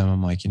go to them,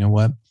 I'm like, you know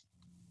what?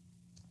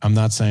 I'm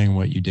not saying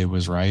what you did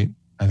was right.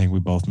 I think we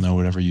both know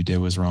whatever you did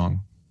was wrong.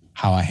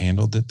 How I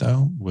handled it,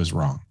 though, was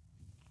wrong.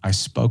 I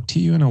spoke to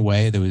you in a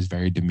way that was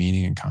very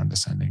demeaning and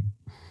condescending.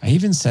 I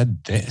even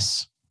said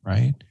this,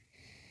 right?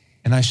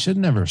 And I should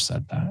never have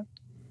said that.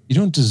 You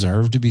don't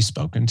deserve to be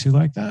spoken to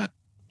like that.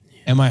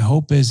 And my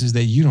hope is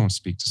that you don't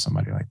speak to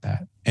somebody like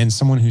that. And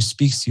someone who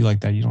speaks to you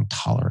like that, you don't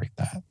tolerate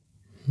that.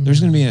 Mm-hmm.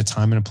 There's going to be a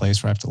time and a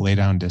place where I have to lay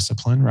down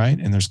discipline, right?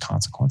 And there's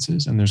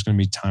consequences and there's going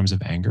to be times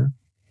of anger.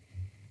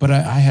 But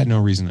I had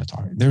no reason to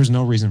talk. There was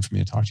no reason for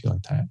me to talk to you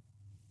like that.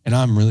 And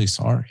I'm really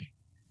sorry.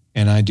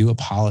 And I do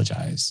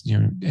apologize,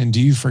 and do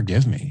you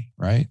forgive me,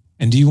 right?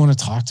 And do you want to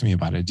talk to me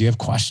about it? Do you have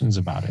questions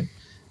about it?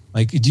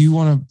 Like, do you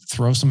want to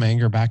throw some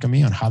anger back at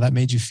me on how that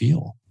made you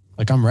feel?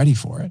 Like, I'm ready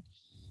for it.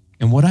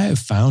 And what I have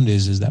found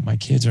is that my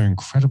kids are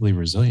incredibly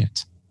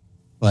resilient.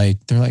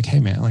 Like, they're like, hey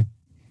man, like,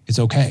 it's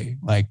okay.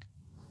 Like,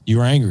 you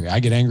were angry.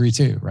 I get angry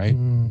too, right?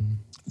 Mm.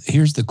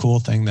 Here's the cool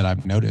thing that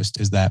I've noticed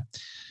is that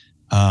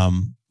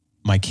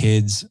my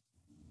kids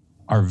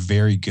are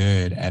very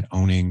good at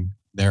owning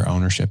their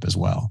ownership as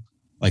well.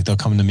 Like they'll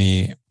come to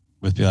me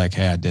with be like,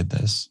 hey, I did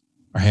this,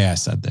 or hey, I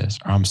said this,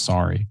 or I'm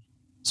sorry.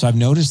 So I've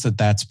noticed that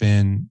that's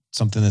been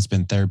something that's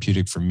been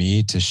therapeutic for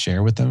me to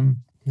share with them.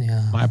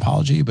 Yeah. My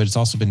apology, but it's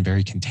also been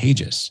very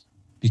contagious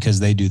because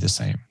they do the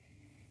same.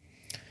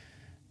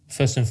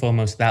 First and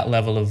foremost, that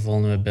level of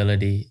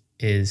vulnerability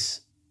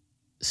is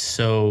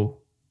so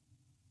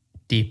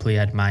deeply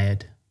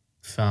admired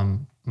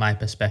from my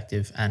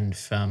perspective and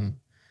from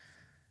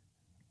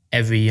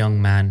every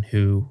young man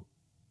who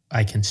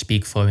I can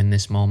speak for in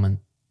this moment,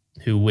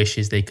 who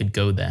wishes they could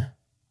go there.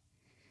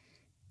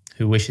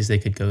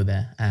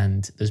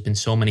 And there's been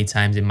so many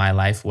times in my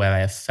life where I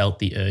have felt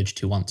the urge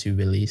to want to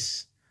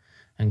release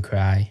and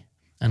cry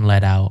and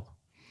let out.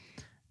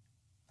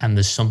 And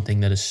there's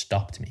something that has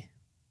stopped me.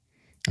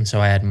 And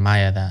so I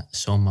admire that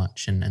so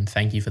much. And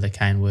thank you for the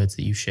kind words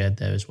that you shared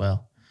there as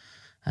well.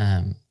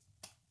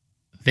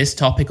 This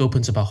topic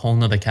opens up a whole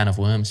nother can of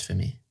worms for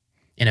me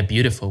in a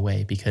beautiful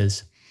way,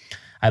 because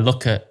I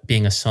look at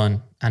being a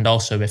son and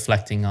also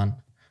reflecting on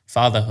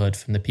fatherhood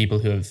from the people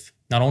who have,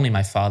 not only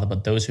my father,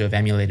 but those who have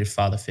emulated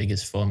father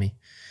figures for me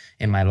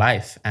in my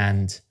life.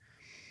 And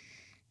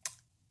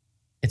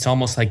it's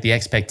almost like the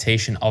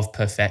expectation of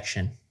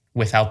perfection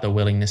without the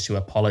willingness to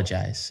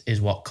apologize is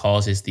what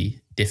causes the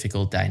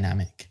difficult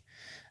dynamic.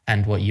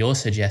 And what you're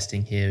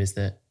suggesting here is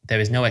that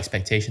there is no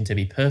expectation to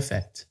be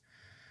perfect,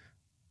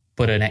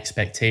 but an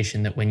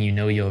expectation that when you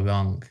know you're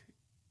wrong,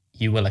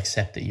 you will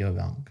accept that you're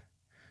wrong.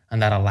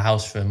 And that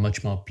allows for a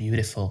much more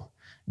beautiful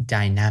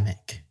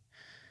dynamic.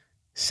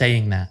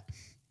 Saying that,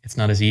 it's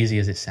not as easy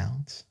as it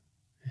sounds.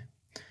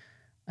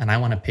 And I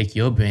want to pick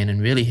your brain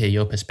and really hear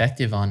your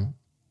perspective on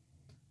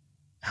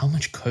how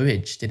much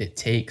courage did it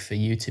take for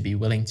you to be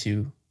willing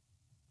to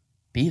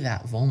be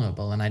that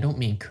vulnerable? And I don't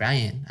mean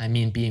crying. I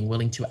mean being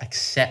willing to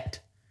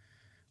accept,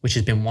 which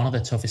has been one of the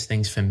toughest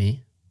things for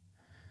me.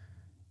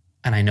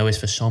 And I know it's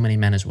for so many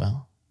men as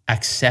well.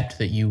 Accept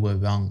that you were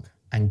wrong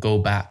and go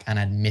back and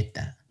admit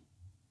that.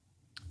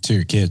 To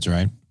your kids,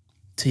 right?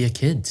 To your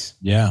kids.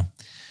 Yeah.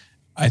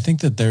 I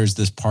think that there's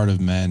this part of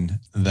men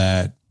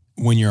that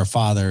when you're a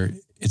father,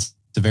 it's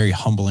a very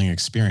humbling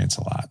experience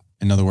a lot.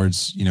 In other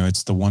words,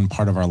 it's the one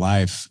part of our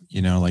life,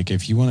 like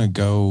if you want to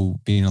go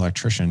be an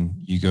electrician,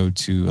 you go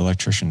to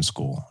electrician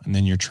school and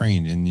then you're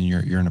trained and then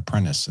you're an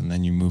apprentice and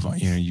then you move on,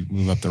 you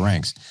move up the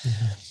ranks.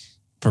 Mm-hmm.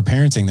 For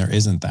parenting, there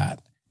isn't that.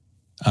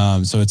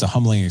 So it's a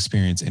humbling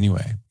experience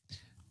anyway.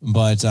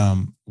 But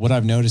what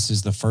I've noticed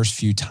is the first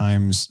few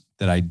times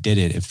that I did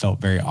it, it felt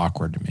very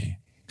awkward to me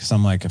because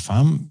I'm like, if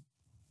I'm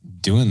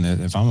doing this,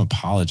 if I'm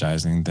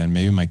apologizing, then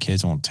maybe my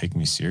kids won't take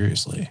me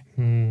seriously.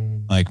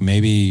 Like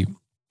maybe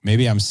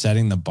I'm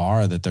setting the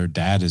bar that their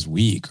dad is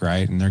weak,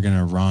 right? And they're going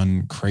to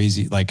run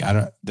crazy. Like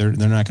they're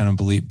not going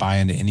to buy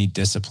into any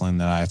discipline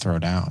that I throw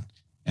down.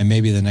 And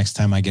maybe the next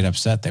time I get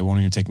upset, they won't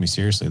even take me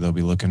seriously. They'll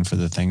be looking for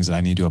the things that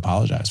I need to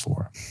apologize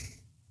for.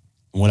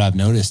 What I've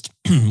noticed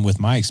with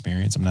my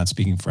experience, I'm not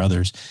speaking for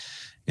others,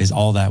 is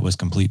all that was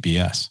complete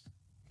BS.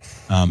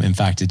 In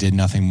fact, it did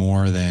nothing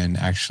more than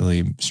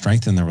actually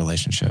strengthen the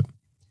relationship.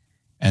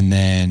 And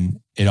then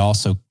it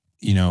also,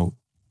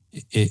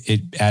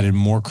 it added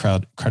more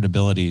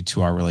credibility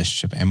to our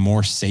relationship and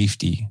more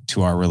safety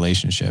to our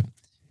relationship.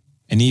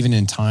 And even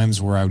in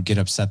times where I would get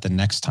upset the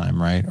next time,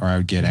 right? Or I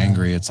would get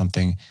angry at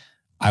something,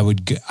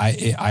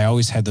 I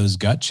always had those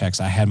gut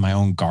checks. I had my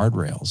own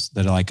guardrails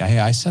that are like, hey,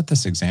 I set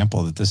this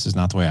example that this is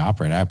not the way I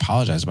operate. I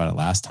apologize about it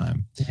last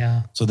time.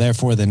 Yeah. So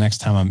therefore, the next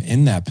time I'm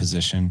in that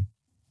position,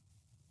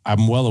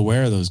 I'm well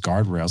aware of those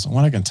guardrails. And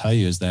what I can tell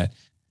you is that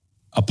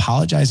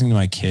apologizing to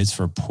my kids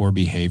for poor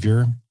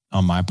behavior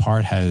on my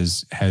part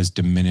has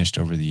diminished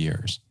over the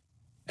years.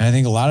 And I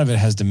think a lot of it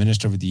has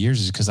diminished over the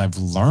years is because I've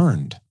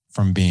learned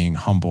from being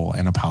humble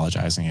and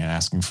apologizing and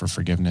asking for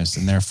forgiveness.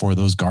 And therefore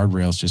those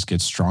guardrails just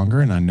get stronger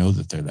and I know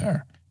that they're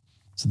there.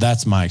 So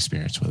that's my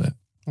experience with it.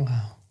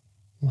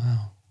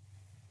 Wow.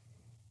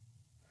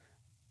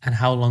 And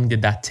how long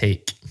did that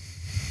take?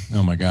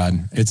 Oh my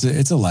God.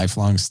 It's a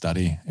lifelong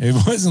study. It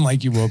wasn't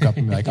like you woke up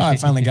and be like, oh, I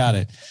finally got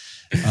it.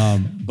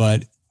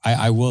 But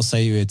I will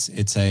say it's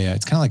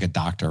kind of like a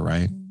doctor,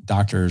 right?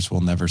 Doctors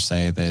will never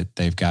say that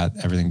they've got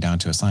everything down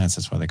to a science.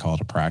 That's why they call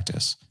it a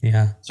practice.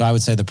 Yeah. So I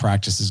would say the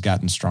practice has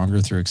gotten stronger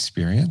through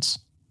experience.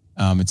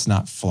 It's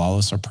not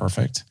flawless or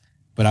perfect,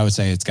 but I would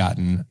say it's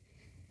gotten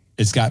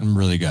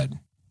really good.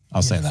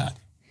 I'll say that.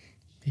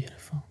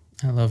 Beautiful.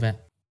 I love it.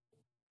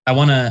 I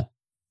want to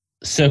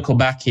circle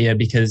back here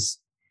because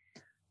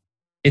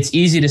it's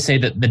easy to say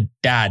that the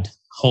dad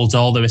holds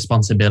all the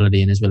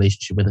responsibility in his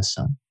relationship with his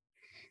son.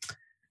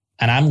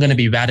 And I'm going to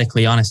be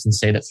radically honest and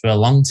say that for a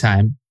long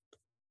time,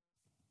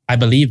 I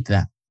believed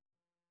that.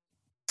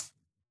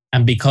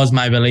 And because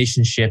my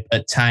relationship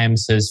at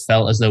times has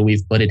felt as though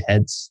we've butted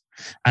heads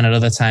and at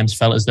other times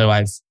felt as though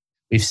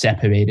we've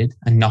separated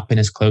and not been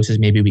as close as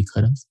maybe we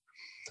could have,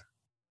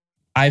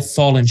 I've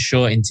fallen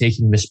short in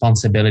taking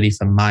responsibility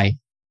for my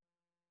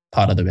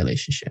part of the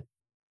relationship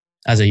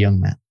as a young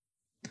man.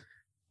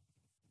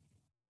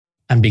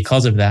 And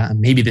because of that, and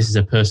maybe this is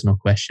a personal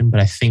question, but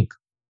I think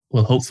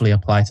will hopefully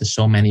apply to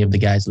so many of the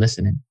guys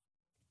listening.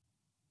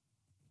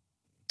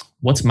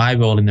 What's my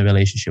role in the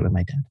relationship with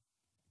my dad?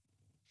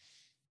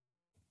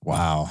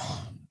 Wow.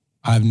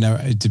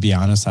 To be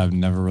honest, I've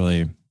never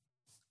really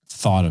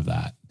thought of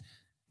that.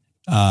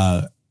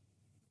 I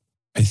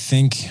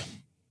think,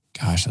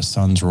 a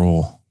son's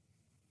role.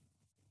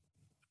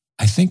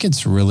 I think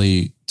it's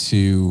really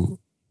to,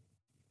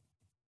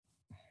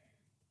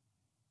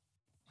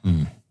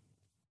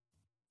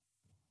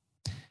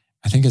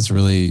 I think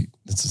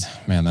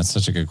man, that's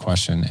such a good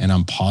question. And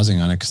I'm pausing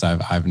on it because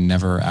I've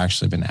never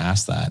actually been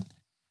asked that.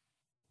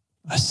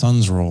 A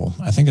son's role.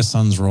 I think a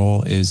son's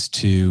role is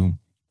to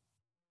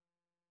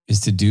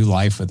do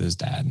life with his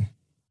dad.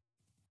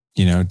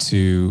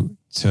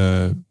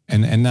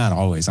 And not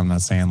always. I'm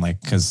not saying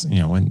like, because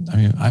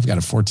I've got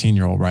a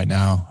 14-year-old right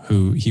now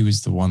who he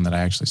was the one that I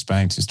actually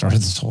spanked who started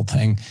this whole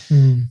thing.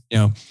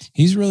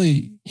 He's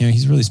really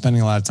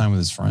spending a lot of time with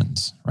his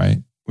friends, right?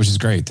 Which is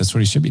great. That's what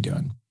he should be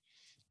doing.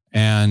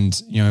 And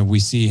we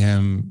see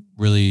him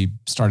really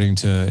starting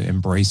to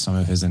embrace some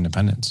of his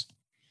independence.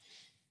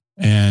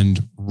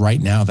 And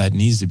right now that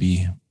needs to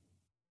be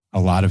a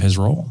lot of his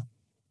role.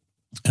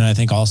 And I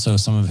think also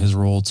some of his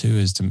role too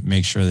is to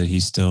make sure that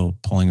he's still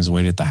pulling his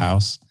weight at the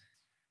house.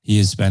 He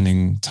is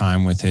spending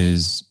time with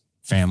his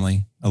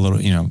family a little,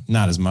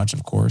 not as much,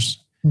 of course.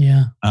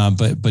 Yeah.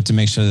 But to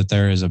make sure that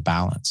there is a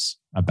balance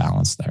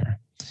there.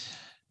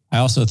 I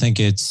also think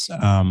it's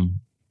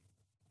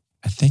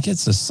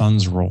a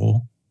son's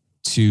role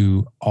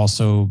to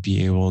also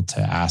be able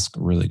to ask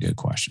really good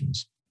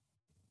questions.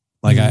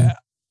 Like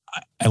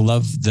I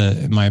love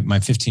my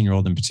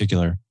 15-year-old in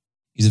particular.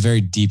 He's a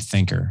very deep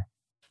thinker.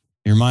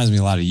 He reminds me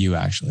a lot of you,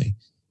 actually.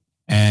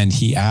 And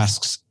he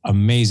asks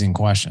amazing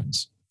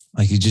questions.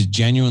 Like he's just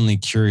genuinely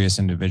curious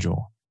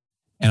individual.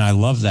 And I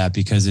love that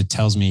because it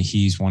tells me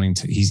he's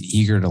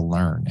eager to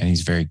learn and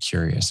he's very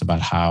curious about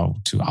how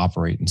to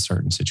operate in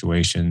certain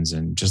situations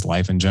and just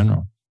life in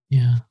general.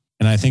 Yeah.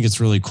 And I think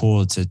it's really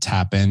cool to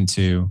tap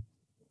into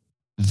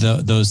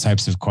those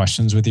types of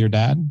questions with your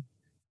dad,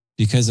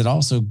 because it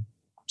also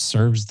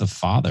serves the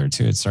father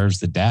too. It serves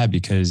the dad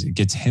because it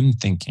gets him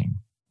thinking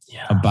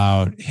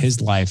about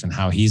his life and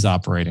how he's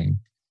operating.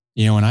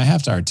 And I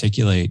have to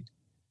articulate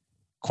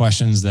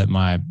questions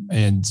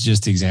and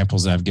just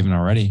examples that I've given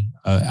already.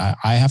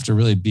 I have to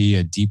really be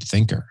a deep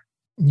thinker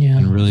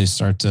and really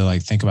start to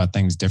like think about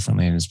things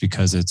differently. And it's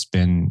because it's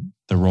been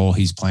the role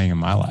he's playing in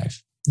my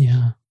life.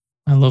 Yeah.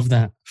 I love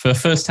that. For a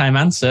first time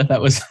answer,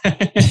 that was,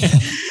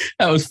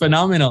 that was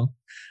phenomenal.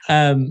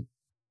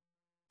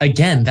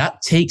 Again,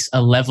 that takes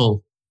a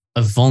level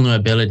of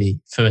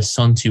vulnerability for a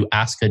son to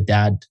ask a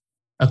dad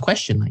a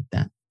question like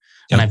that.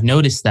 And I've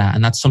noticed that.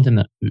 And that's something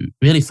that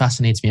really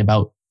fascinates me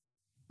about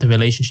the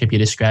relationship you're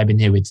describing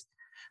here with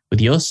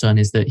your son,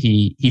 is that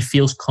he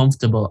feels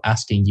comfortable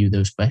asking you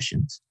those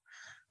questions.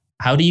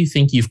 How do you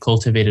think you've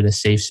cultivated a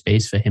safe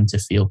space for him to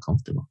feel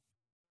comfortable?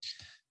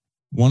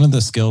 One of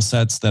the skill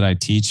sets that I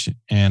teach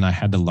and I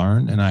had to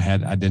learn, and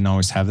I didn't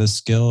always have this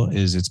skill,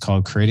 is it's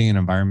called creating an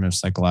environment of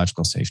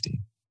psychological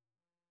safety.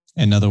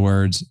 In other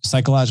words,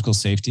 psychological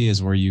safety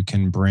is where you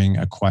can bring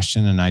a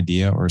question, an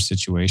idea, or a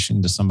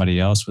situation to somebody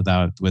else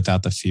without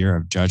the fear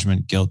of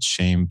judgment, guilt,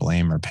 shame,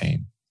 blame, or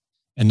pain.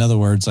 In other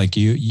words, like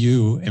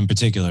you in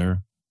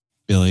particular,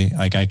 Billy,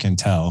 like I can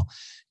tell,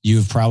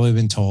 you've probably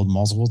been told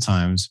multiple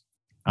times,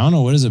 I don't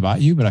know what is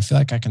about you, but I feel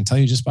like I can tell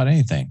you just about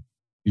anything.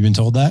 You've been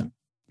told that?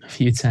 A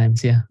few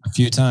times, yeah. A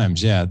few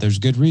times, yeah. There's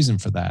good reason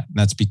for that. And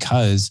that's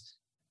because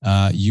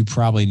you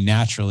probably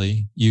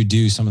naturally, you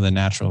do some of the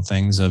natural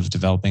things of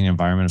developing an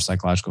environment of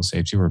psychological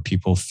safety where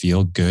people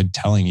feel good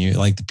telling you.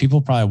 Like the people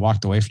probably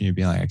walked away from you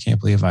being like, I can't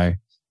believe I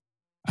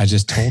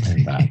just told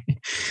him that.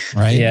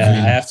 Right? Yeah,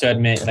 I have to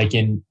admit, like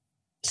in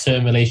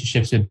certain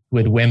relationships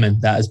with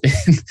women, that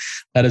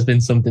has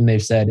been something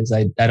they've said is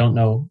I don't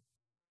know.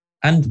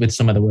 And with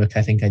some of the work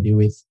I think I do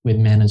with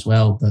men as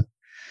well.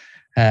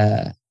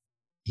 But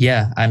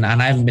yeah, and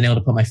I haven't been able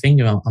to put my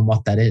finger on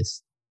what that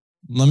is.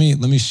 Let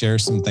me share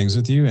some things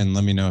with you and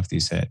let me know if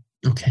these hit.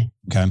 Okay.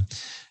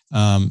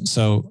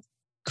 So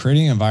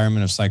creating an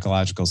environment of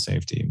psychological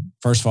safety.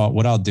 First of all,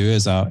 what I'll do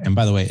is and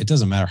by the way, it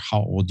doesn't matter how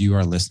old you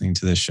are listening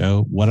to this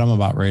show. What I'm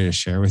about ready to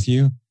share with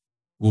you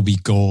will be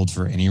gold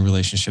for any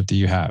relationship that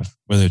you have,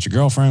 whether it's your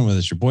girlfriend, whether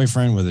it's your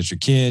boyfriend, whether it's your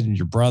kid,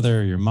 your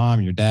brother, your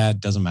mom, your dad,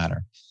 doesn't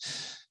matter.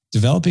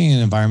 Developing an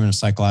environment of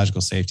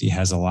psychological safety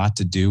has a lot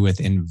to do with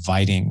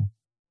inviting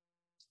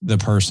the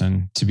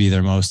person to be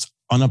their most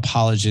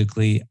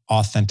unapologetically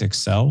authentic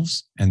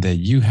selves, and that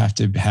you have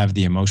to have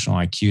the emotional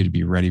IQ to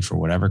be ready for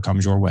whatever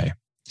comes your way.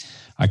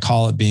 I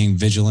call it being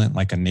vigilant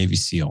like a Navy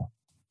SEAL,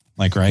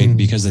 right?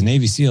 Because the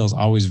Navy SEAL is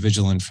always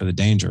vigilant for the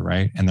danger,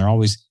 right? And they're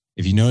always,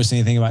 if you notice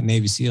anything about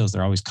Navy SEAls,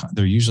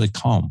 they're usually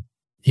calm.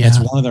 Yeah. It's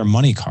one of their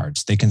money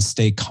cards. They can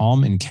stay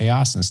calm in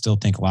chaos and still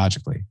think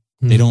logically.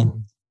 They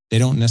don't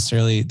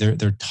necessarily,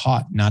 they're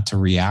taught not to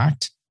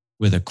react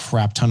with a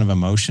crap ton of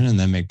emotion and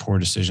then make poor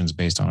decisions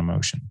based on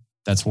emotion.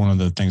 That's one of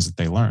the things that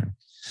they learn.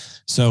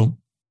 So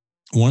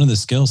one of the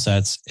skill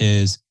sets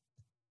is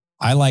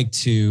I like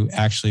to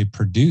actually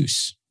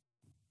produce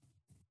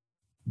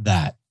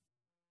that.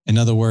 In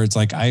other words,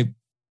 like I'm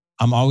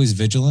always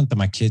vigilant that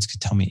my kids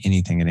could tell me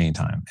anything at any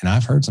time. And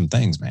I've heard some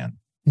things, man.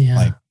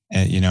 Yeah.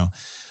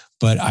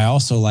 But I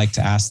also like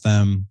to ask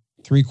them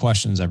 3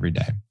 questions every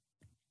day.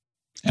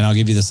 And I'll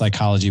give you the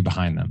psychology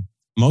behind them.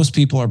 Most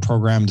people are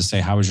programmed to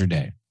say, how was your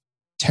day?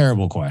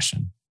 Terrible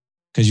question.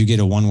 because you get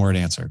a one-word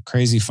answer.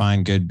 Crazy,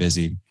 fine, good,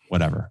 busy,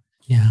 whatever.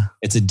 Yeah.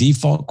 It's a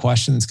default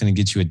question that's going to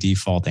get you a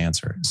default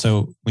answer.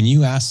 So when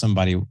you ask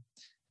somebody,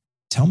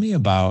 tell me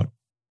about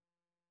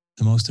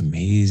the most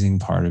amazing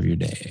part of your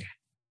day.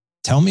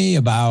 Tell me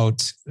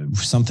about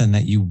something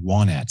that you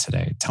won at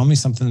today. Tell me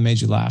something that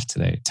made you laugh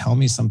today. Tell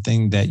me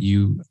something that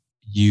you're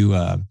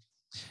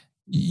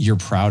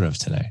proud of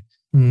today.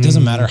 It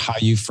doesn't matter how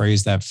you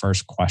phrase that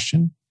first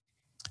question.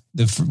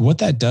 What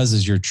that does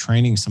is you're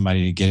training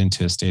somebody to get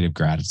into a state of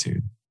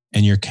gratitude,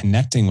 and you're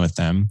connecting with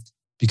them,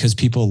 because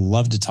people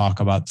love to talk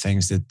about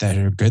things that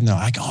are good. And they're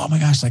like, oh my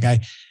gosh, like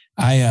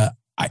I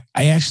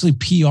actually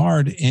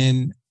PR'd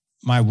in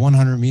my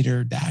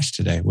 100-meter dash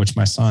today, which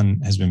my son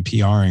has been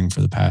PRing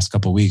for the past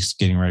couple of weeks,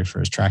 getting ready for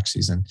his track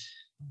season.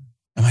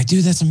 I'm like,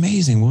 dude, that's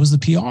amazing. What was the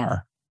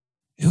PR?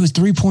 It was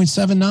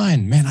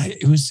 3.79. Man,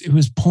 it was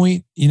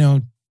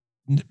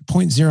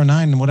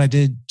 0.09 than what I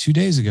did 2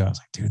 days ago. I was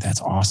like, dude,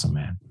 that's awesome,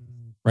 man.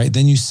 Right?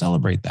 Then you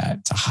celebrate that.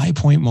 It's a high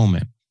point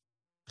moment.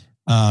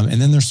 And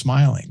then they're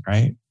smiling,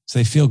 right? So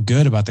they feel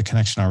good about the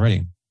connection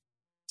already.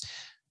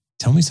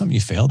 Tell me something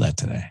you failed at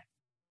today.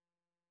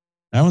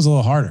 That was a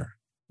little harder,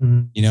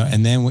 and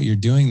then what you're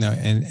doing though,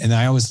 and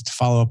I always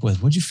follow up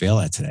with, what'd you fail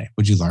at today?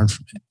 What'd you learn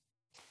from it?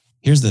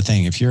 Here's the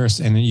thing.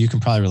 And you can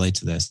probably relate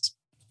to this.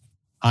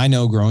 I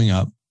know growing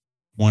up,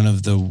 one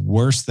of the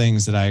worst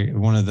things that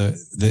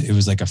it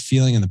was like a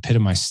feeling in the pit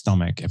of my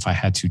stomach if I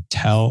had to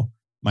tell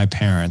my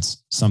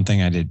parents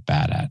something I did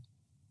bad at.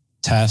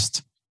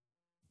 Test,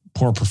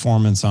 poor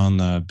performance on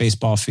the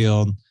baseball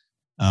field.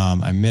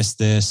 I missed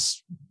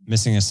this,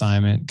 missing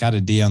assignment, got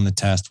a D on the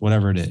test,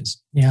 whatever it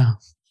is. Yeah.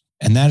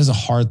 And that is a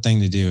hard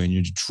thing to do, and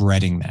you're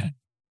dreading that.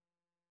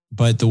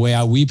 But the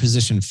way we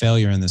position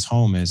failure in this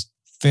home is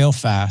fail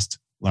fast,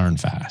 learn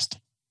fast.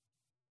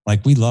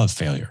 Like, we love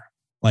failure.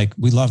 Like,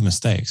 we love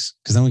mistakes,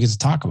 because then we get to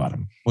talk about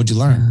them. What'd you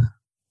learn?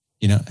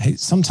 Hey,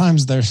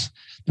 sometimes there's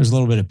a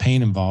little bit of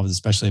pain involved,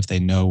 especially if they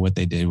know what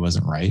they did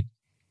wasn't right.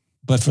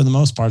 But for the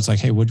most part, it's like,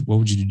 hey, what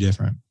would you do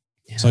different?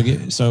 Yeah.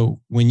 So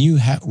when you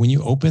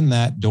open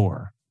that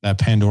door, that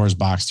Pandora's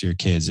box to your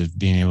kids of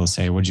being able to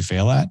say, what'd you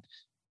fail at?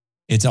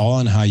 It's all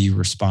on how you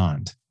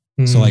respond.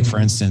 So like, for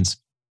instance,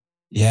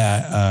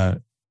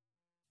 remember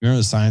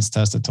the science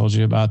test I told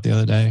you about the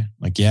other day?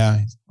 Like,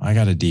 yeah, I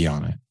got a D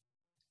on it.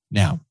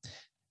 Now,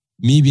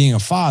 me being a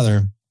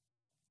father,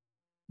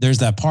 there's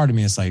that part of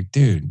me that's like,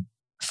 dude,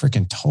 I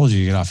freaking told you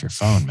to get off your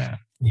phone, man.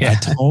 Yeah. I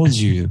told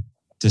you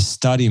to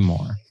study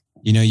more.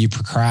 You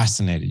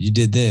procrastinated. You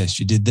did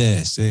this. You did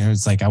this.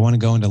 It's like, I want to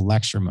go into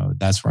lecture mode.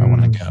 That's where I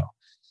want to go.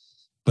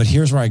 But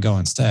here's where I go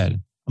instead.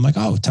 I'm like,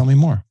 oh, tell me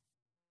more.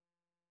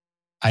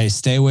 I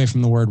stay away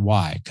from the word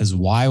why, because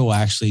why will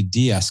actually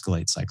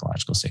de-escalate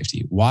psychological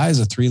safety. Why is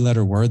a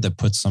 3-letter word that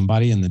puts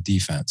somebody in the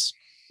defense.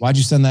 Why'd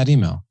you send that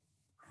email?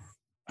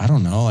 I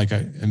don't know.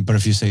 But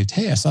if you say,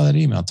 hey, I saw that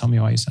email, tell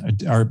me why you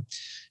sent it. Or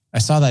I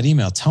saw that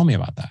email, tell me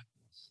about that.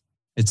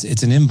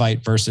 It's an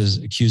invite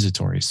versus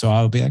accusatory. So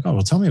I'll be like, oh,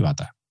 well, tell me about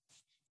that.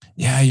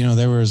 Yeah,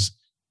 there were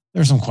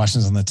some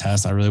questions on the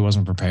test I really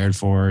wasn't prepared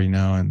for, and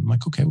I'm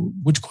like, okay,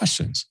 which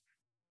questions?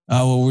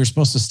 Well, we were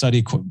supposed to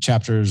study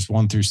chapters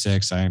 1 through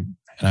 6. I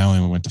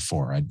only went to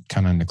 4. I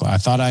kind of neglected. I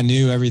thought I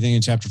knew everything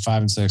in chapter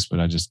 5 and 6, but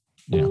I just,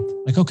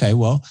 like, okay,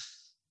 well,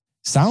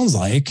 sounds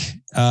like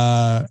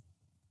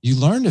you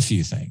learned a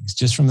few things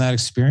just from that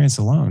experience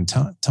alone.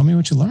 Tell me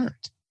what you learned.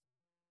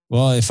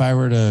 Well, if I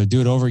were to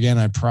do it over again,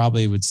 I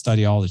probably would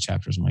study all the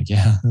chapters. I'm like,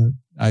 yeah,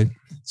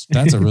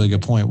 that's a really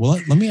good point. Well,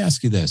 let me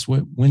ask you this.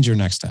 When's your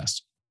next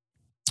test?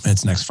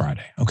 It's next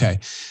Friday. Okay.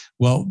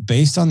 Well,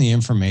 based on the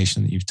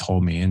information that you've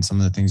told me and some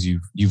of the things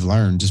you've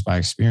learned just by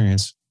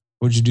experience,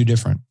 what would you do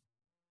different?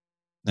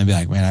 And I'd be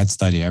like, man, I'd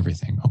study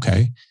everything.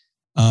 Okay.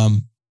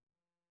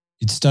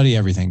 You'd study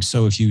everything.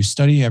 So if you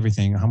study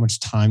everything, how much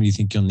time do you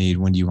think you'll need?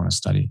 When do you want to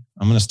study?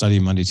 I'm going to study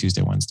Monday,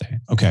 Tuesday, Wednesday.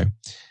 Okay.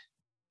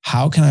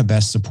 How can I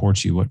best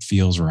support you? What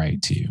feels right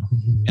to you?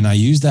 Mm-hmm. And I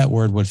use that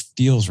word, what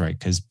feels right,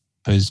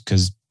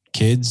 because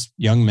kids,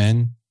 young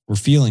men, we're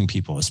feeling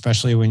people,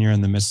 especially when you're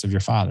in the midst of your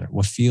father.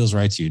 What feels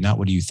right to you? Not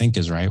what do you think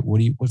is right.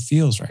 What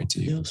feels right to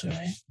you? Feels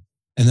right.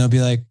 And they'll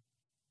be like,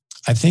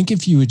 I think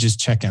if you would just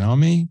check in on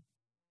me,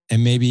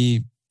 and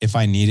maybe if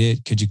I need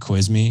it, could you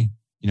quiz me,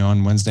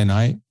 on Wednesday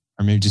night?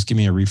 Or maybe just give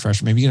me a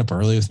refresher. Maybe get up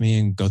early with me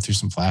and go through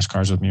some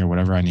flashcards with me or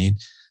whatever I need.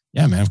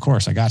 Yeah, man, of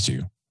course. I got you.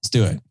 Let's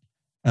do it.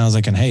 And I was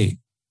like, and hey,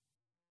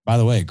 by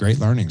the way, great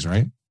learnings,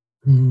 right?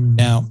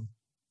 Now,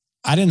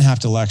 I didn't have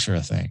to lecture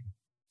a thing.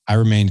 I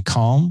remained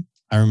calm.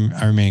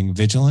 I remained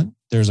vigilant.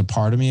 There's a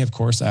part of me, of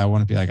course, that I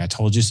want to be like, I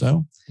told you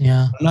so.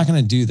 Yeah. I'm not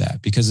going to do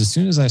that, because as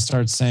soon as I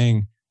start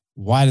saying,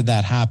 why did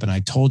that happen?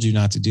 I told you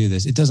not to do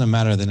this. It doesn't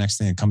matter the next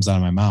thing that comes out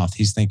of my mouth.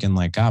 He's thinking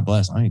like, God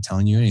bless, I ain't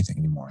telling you anything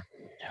anymore.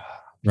 Yeah.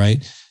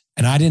 Right.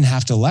 And I didn't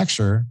have to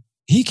lecture.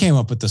 He came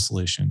up with the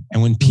solution.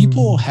 And when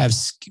people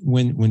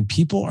when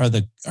people are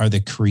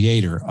the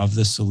creator of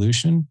the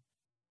solution,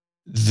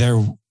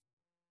 they're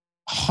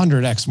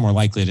 100x more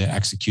likely to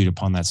execute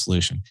upon that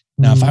solution.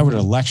 Now, if I were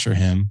to lecture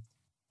him,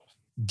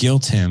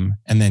 guilt him,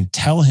 and then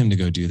tell him to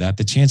go do that,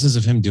 the chances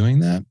of him doing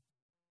that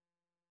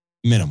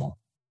minimal.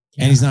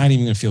 Yeah. And he's not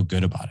even going to feel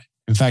good about it.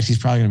 In fact, he's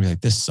probably going to be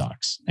like, this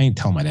sucks. I ain't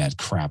telling my dad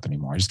crap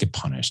anymore. I just get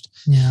punished.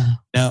 Yeah.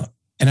 Now,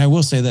 and I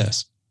will say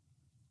this,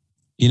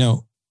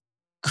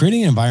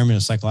 creating an environment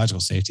of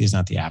psychological safety is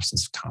not the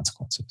absence of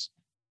consequences.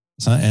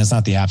 It's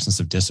not the absence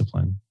of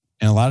discipline.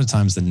 And a lot of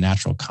times the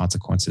natural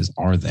consequences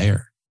are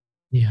there.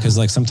 Yeah. Because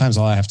like sometimes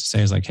all I have to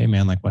say is like, hey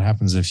man, like what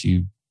happens if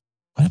you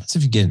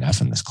get an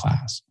F in this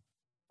class?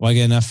 Well, I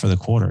get an F for the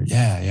quarter.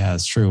 Yeah,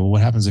 that's true. Well,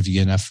 what happens if you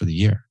get an F for the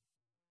year?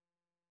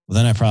 Well,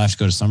 then I probably have to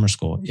go to summer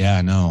school. Yeah,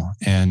 I know.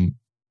 And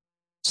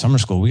summer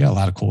school, we got a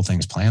lot of cool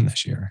things planned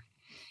this year.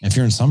 And if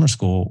you're in summer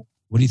school,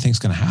 what do you think is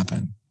going to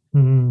happen?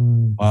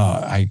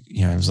 Well,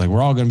 it was like,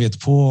 we're all going to be at the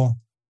pool.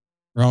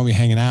 We're all going to be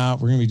hanging out.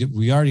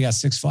 We already got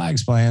Six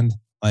Flags planned.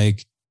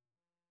 Like,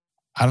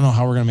 I don't know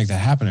how we're going to make that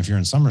happen if you're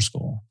in summer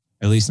school,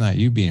 at least not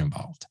you being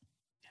involved.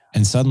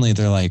 And suddenly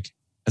they're like,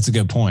 that's a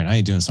good point. I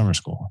ain't doing summer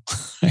school.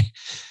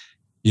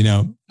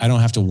 I don't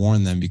have to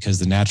warn them because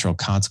the natural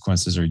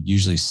consequences are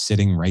usually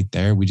sitting right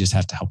there. We just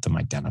have to help them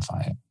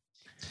identify it.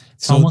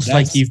 It's almost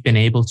like you've been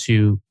able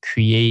to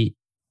create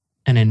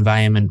an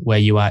environment where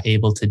you are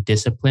able to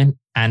discipline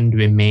and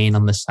remain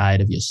on the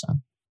side of your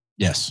son.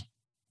 Yes.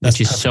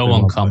 Which is so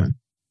uncommon.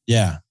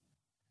 Yeah.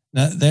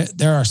 Now,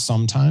 there are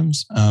some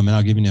times, and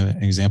I'll give you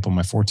an example.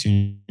 My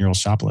 14-year-old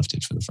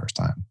shoplifted for the first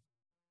time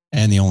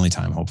and the only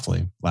time,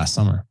 hopefully, last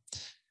summer.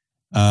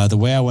 The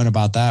way I went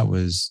about that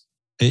was,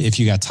 if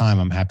you got time,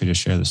 I'm happy to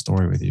share the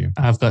story with you.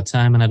 I've got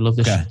time and I'd love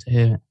to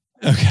hear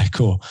it. Okay,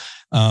 cool.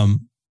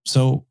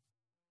 So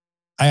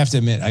I have to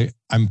admit,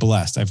 I'm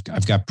blessed.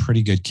 I've got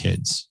pretty good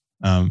kids.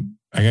 I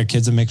got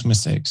kids that make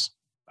mistakes.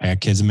 I got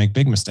kids that make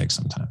big mistakes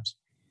sometimes.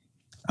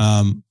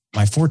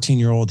 My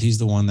 14-year-old, he's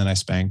the one that I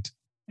spanked.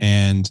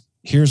 And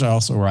here's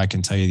also where I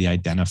can tell you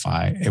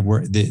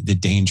the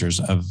dangers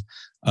of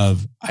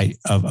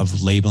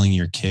labeling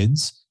your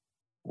kids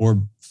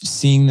or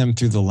seeing them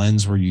through the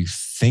lens where you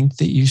think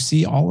that you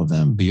see all of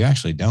them, but you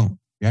actually don't.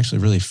 You're actually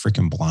really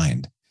freaking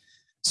blind.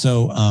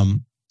 So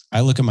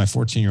I look at my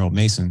 14-year-old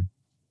Mason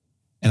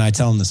and I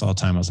tell him this all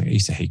the time. I was like, I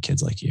used to hate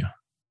kids like you.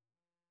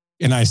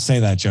 And I say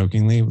that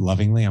jokingly,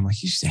 lovingly. I'm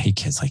like, you used to hate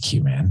kids like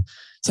you, man.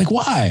 It's like,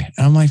 why?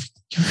 And I'm like,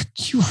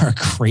 you are a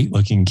great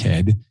looking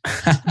kid.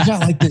 You got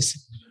like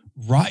this,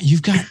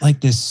 you've got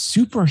like this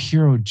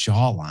superhero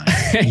jawline.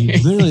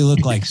 You literally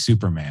look like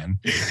Superman.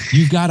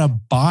 You've got a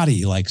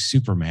body like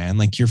Superman.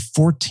 Like you're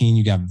 14,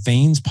 you got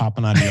veins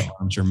popping out of your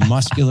arms. You're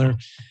muscular.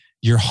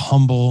 You're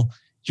humble.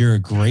 You're a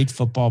great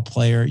football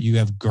player. You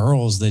have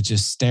girls that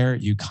just stare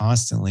at you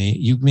constantly.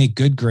 You make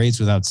good grades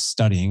without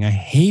studying. I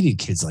hated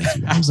kids like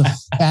you. I was a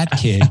fat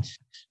kid,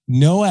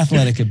 no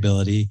athletic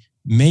ability,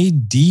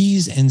 made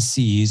D's and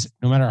C's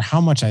no matter how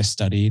much I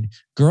studied.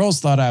 Girls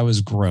thought I was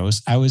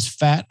gross. I was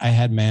fat. I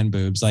had man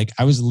boobs. Like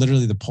I was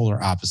literally the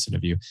polar opposite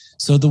of you.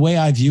 So the way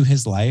I view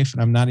his life,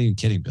 and I'm not even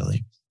kidding,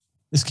 Billy,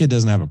 this kid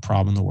doesn't have a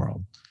problem in the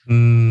world.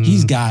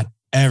 He's got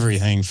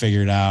everything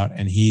figured out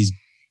and he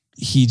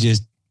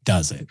just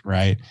does it,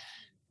 right?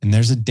 And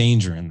there's a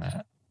danger in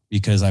that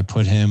because I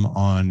put him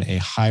on a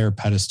higher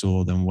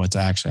pedestal than what's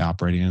actually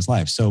operating in his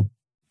life. So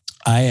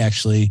he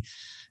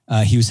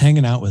was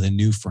hanging out with a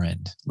new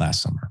friend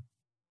last summer.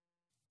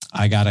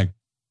 I got a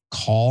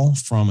call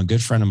from a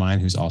good friend of mine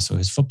who's also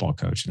his football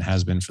coach and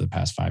has been for the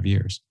past 5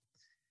 years.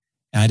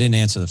 And I didn't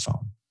answer the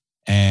phone.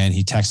 And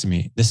he texted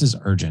me, this is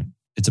urgent.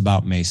 It's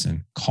about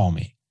Mason. Call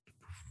me.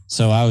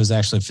 So I was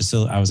actually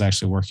I was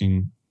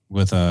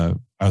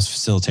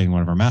facilitating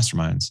one of our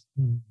masterminds.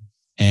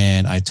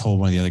 And I told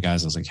one of the other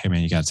guys, I was like, hey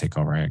man, you got to take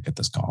over. I got to get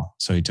this call.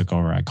 So he took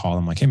over. I called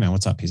him like, hey man,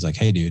 what's up? He's like,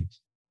 hey dude.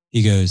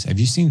 He goes, have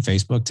you seen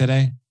Facebook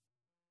today?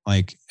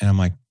 Like, and I'm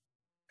like,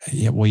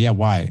 yeah,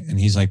 why? And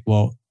he's like,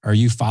 well, are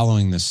you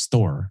following this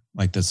store?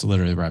 Like that's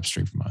literally right up the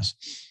street from us.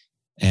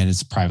 And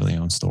it's a privately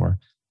owned store.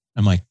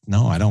 I'm like,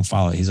 no, I don't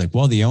follow it. He's like,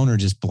 well, the owner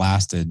just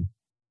blasted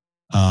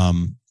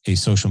a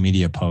social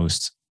media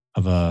post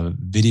of a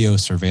video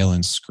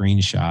surveillance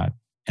screenshot.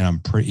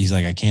 And he's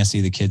like, I can't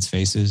see the kids'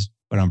 faces,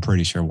 but I'm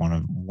pretty sure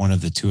one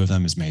of the two of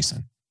them is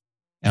Mason.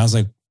 And I was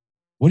like,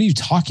 what are you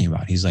talking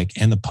about? He's like,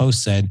 and the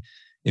post said,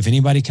 if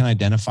anybody can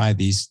identify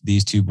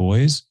these two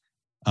boys,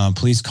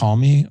 please call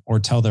me or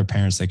tell their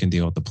parents they can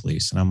deal with the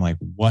police. And I'm like,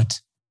 what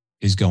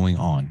is going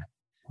on?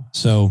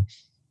 So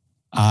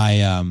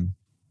I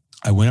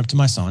went up to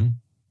my son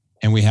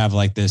and we have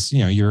like this,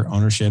 your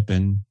ownership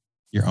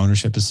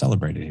is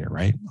celebrated here,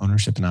 right?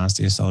 Ownership and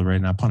honesty is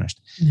celebrated, not punished.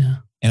 Yeah.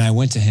 And I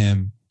went to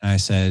him and I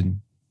said,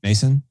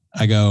 Mason,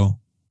 I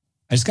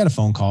just got a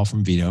phone call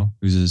from Vito,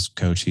 who's his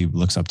coach he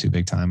looks up to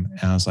big time.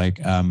 And I was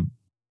like,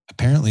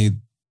 apparently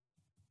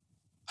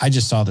I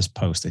just saw this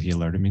post that he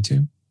alerted me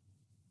to.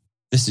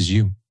 This is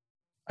you.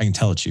 I can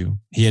tell it's you.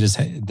 He had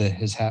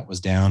his hat was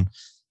down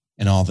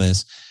and all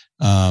this.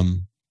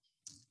 And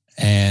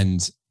I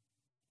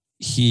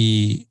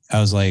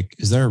was like,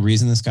 is there a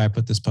reason this guy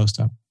put this post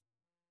up?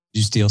 Did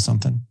you steal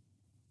something?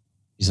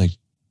 He's like,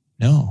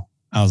 no.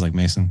 I was like,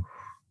 Mason,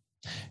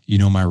 you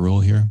know my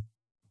rule here?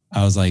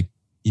 I was like,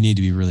 you need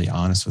to be really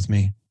honest with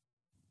me.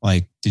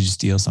 Like, did you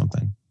steal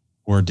something?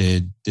 Or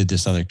did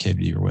this other kid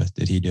you were with,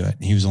 did he do it?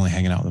 And he was only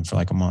hanging out with them for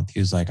like a month. He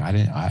was like,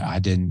 I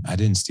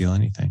didn't steal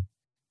anything.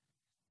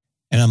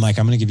 And I'm like,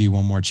 I'm going to give you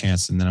one more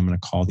chance, and then I'm going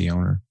to call the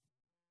owner,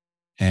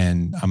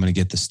 and I'm going to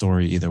get the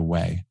story either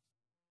way.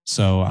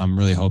 So I'm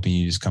really hoping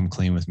you just come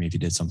clean with me if you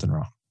did something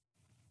wrong.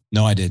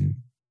 No, I didn't.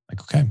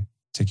 Like, okay,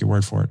 take your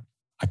word for it.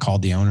 I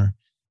called the owner.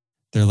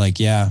 They're like,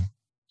 yeah,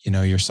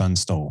 your son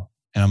stole.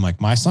 And I'm like,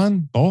 my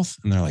son? Both?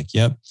 And they're like,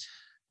 yep.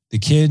 The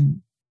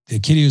kid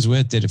he was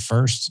with did it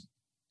first.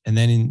 And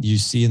then you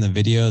see in the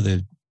video,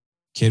 the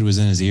kid was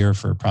in his ear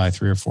for probably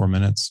 3 or 4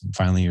 minutes. And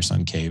finally, your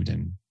son caved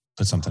and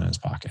put something in his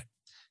pocket.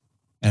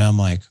 And I'm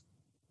like,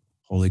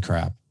 holy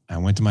crap. I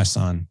went to my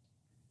son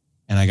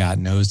and I got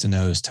nose to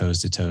nose,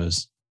 toes to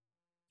toes.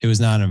 It was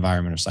not an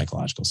environment of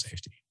psychological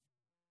safety.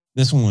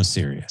 This one was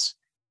serious.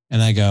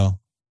 And I go,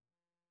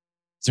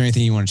 is there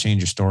anything you want to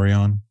change your story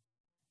on?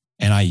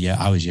 And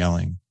I was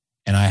yelling,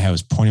 and I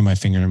was pointing my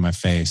finger in my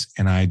face,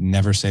 and I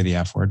never say the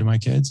F word to my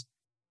kids.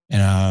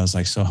 And I was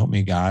like, so help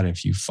me God,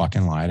 if you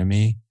fucking lie to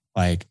me,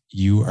 like,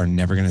 you are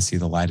never going to see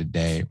the light of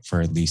day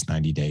for at least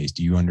 90 days.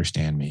 Do you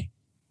understand me?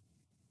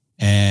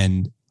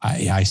 And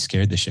I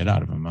scared the shit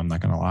out of him. I'm not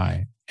going to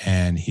lie.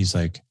 And he's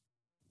like,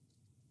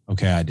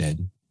 okay, I did.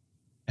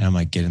 And I'm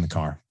like, get in the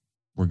car.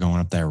 We're going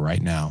up there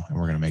right now, and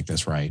we're going to make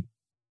this right.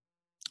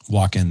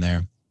 Walk in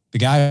there. The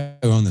guy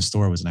who owned the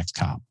store was an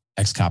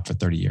ex-cop for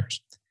 30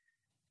 years.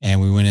 And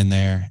we went in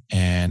there,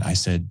 and I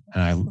said,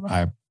 and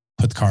I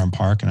put the car in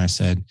park, and I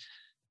said,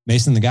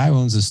 Mason, the guy who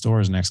owns the store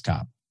is an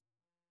ex-cop.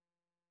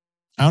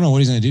 I don't know what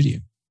he's going to do to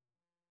you,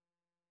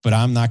 but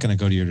I'm not going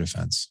to go to your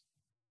defense.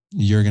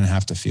 You're going to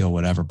have to feel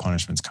whatever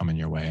punishment's coming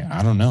your way.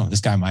 I don't know.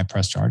 This guy might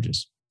press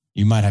charges.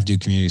 You might have to do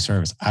community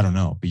service. I don't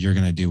know, but you're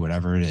going to do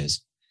whatever it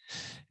is.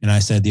 And I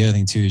said, the other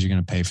thing too is you're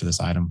going to pay for this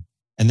item.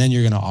 And then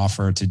you're going to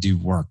offer to do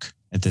work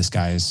at this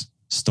guy's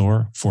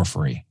store for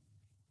free.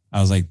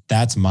 I was like,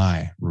 that's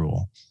my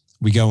rule.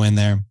 We go in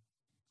there,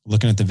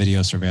 looking at the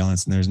video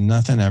surveillance, and there's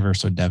nothing ever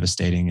so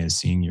devastating as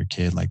seeing your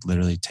kid like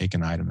literally take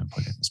an item and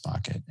put it in his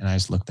pocket. And I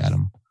just looked at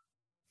him,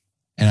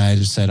 and I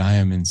just said, I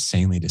am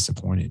insanely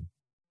disappointed.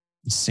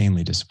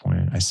 Insanely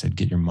disappointed. I said,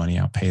 get your money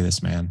out, pay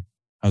this man.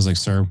 I was like,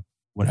 sir,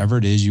 whatever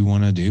it is you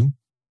want to do,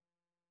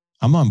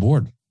 I'm on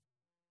board.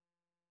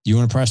 You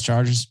want to press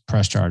charges?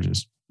 Press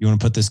charges. You want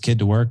to put this kid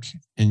to work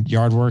in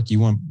yard work? You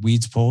want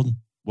weeds pulled?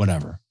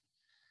 Whatever.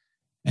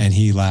 And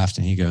he laughed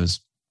and he goes,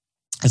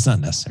 it's not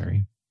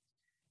necessary.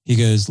 He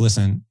goes,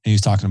 listen, and he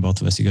was talking to both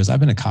of us. He goes,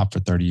 I've been a cop for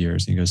 30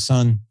 years. And he goes,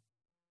 son,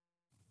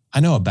 I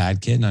know a bad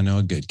kid and I know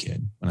a good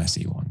kid when I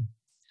see one.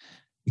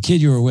 The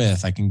kid you were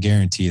with, I can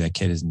guarantee that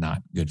kid is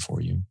not good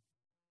for you.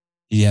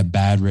 He had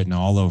bad written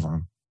all over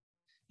him.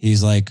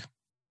 He's like,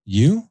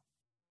 you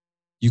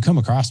come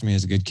across to me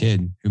as a good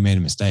kid who made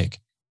a mistake.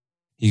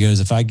 He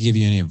goes, if I give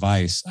you any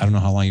advice, I don't know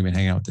how long you've been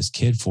hanging out with this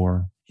kid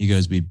for. He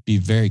goes, be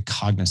very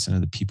cognizant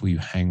of the people you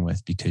hang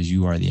with, because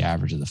you are the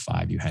average of the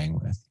 5 you hang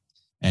with.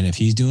 And if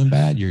he's doing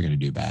bad, you're going to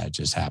do bad. It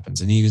just happens.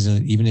 And he goes,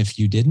 even if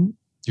you didn't,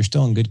 you're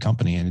still in good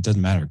company, and it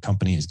doesn't matter.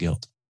 Company is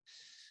guilt.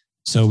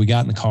 So we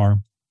got in the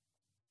car,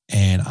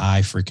 and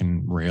I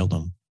freaking railed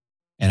him.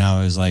 And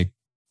I was like,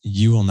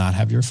 you will not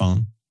have your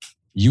phone.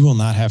 You will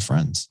not have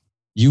friends.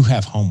 You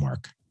have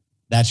homework.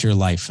 That's your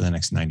life for the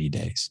next 90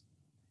 days.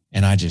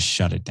 And I just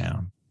shut it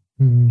down.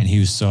 Mm-hmm. And he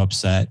was so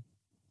upset.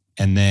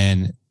 And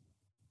then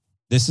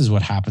this is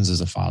what happens as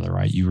a father,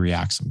 right? You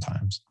react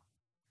sometimes.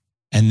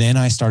 And then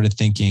I started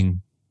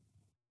thinking,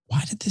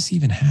 why did this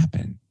even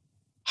happen?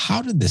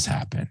 How did this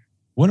happen?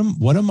 What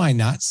am I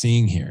not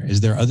seeing here? Is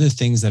there other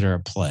things that are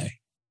at play?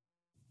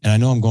 And I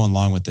know I'm going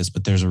long with this,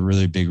 but there's a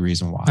really big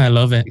reason why. I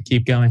love it.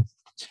 Keep going.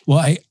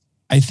 Well,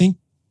 I think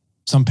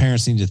some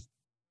parents need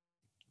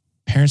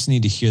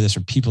to hear this,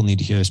 or people need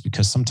to hear this,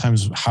 because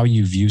sometimes how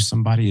you view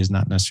somebody is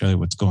not necessarily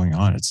what's going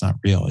on. It's not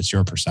real. It's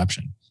your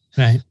perception.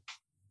 Right.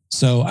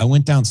 So I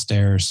went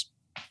downstairs.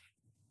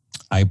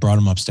 I brought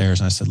him upstairs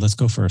and I said, let's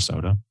go for a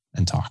soda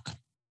and talk.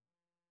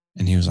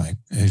 And he was like,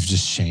 it was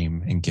just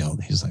shame and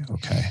guilt. He's like,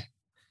 okay.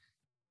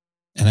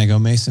 And I go,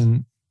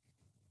 Mason,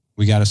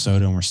 we got a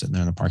soda and we're sitting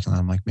there in the parking lot.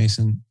 I'm like,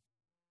 Mason,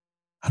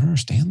 I don't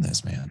understand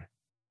this, man.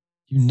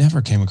 You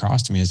never came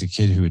across to me as a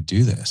kid who would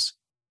do this.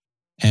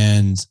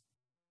 And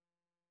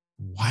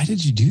why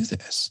did you do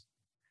this?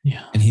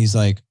 Yeah. And he's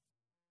like,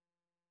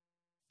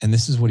 and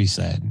this is what he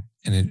said.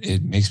 And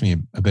it makes me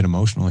a bit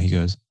emotional. He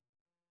goes,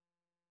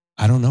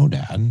 I don't know,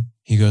 Dad.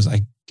 He goes,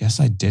 I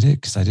guess I did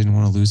it because I didn't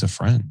want to lose a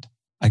friend.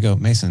 I go,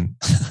 Mason,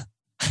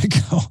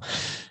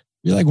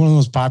 you're like one of the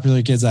most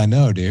popular kids I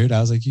know, dude. I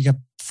was like, you got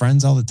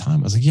friends all the time.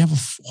 I was like, you have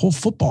a whole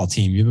football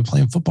team you've been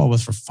playing football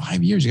with for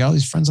 5 years. You got all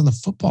these friends on the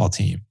football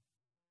team.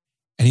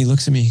 And he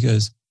looks at me, he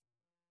goes,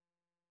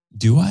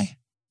 do I?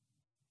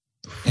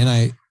 And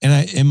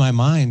I, in my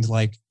mind,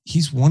 like,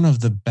 he's one of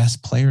the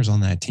best players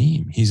on that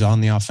team. He's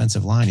on the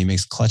offensive line. He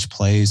makes clutch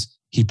plays.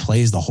 He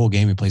plays the whole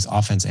game. He plays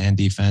offense and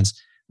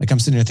defense. Like, I'm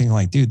sitting there thinking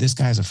like, dude, this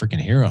guy's a freaking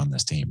hero on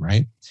this team,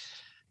 right?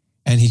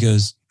 And he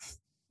goes,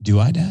 do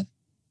I, Dad?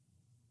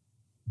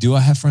 Do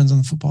I have friends on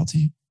the football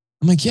team?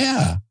 I'm like,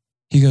 yeah.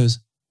 He goes,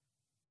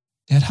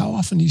 Dad, how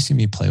often do you see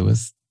me play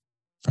with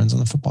friends on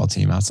the football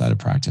team outside of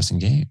practice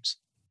and games?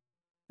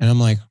 And I'm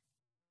like,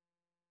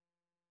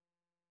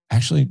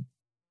 actually,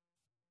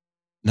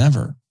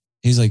 never.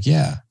 He's like,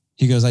 yeah.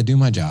 He goes, I do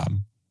my job.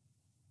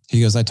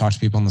 He goes, I talk to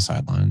people on the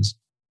sidelines.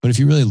 But if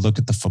you really look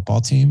at the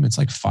football team, it's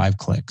like 5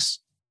 cliques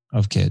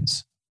of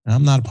kids. And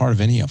I'm not a part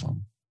of any of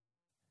them.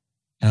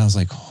 And I was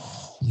like,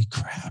 holy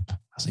crap. I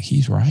was like,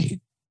 he's right.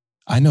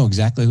 I know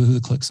exactly who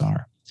the cliques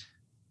are.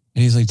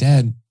 And he's like,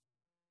 Dad,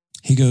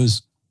 he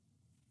goes,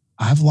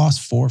 I've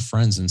lost 4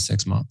 friends in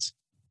 6 months.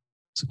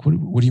 It's like,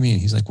 what do you mean?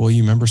 He's like, well,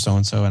 you remember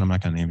so-and-so, and I'm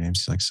not going to name names.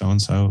 He's like,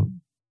 so-and-so,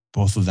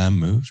 both of them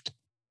moved.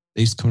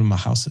 They used to come to my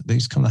house. They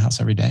used to come to the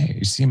house every day.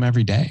 You see them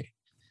every day.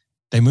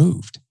 They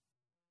moved.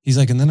 He's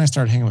like, and then I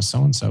started hanging with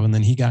so-and-so, and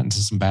then he got into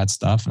some bad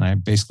stuff, and I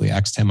basically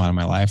X'd him out of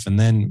my life. And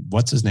then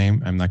what's his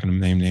name? I'm not going to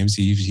name names.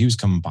 He was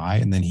coming by,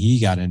 and then he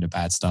got into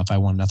bad stuff. I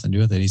wanted nothing to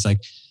do with it. He's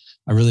like,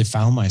 I really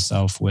found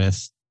myself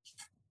with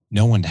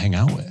no one to hang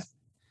out with.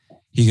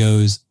 He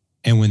goes,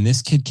 and when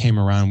this kid came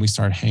around, we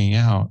started hanging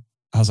out.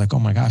 I was like, oh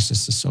my gosh,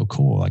 this is so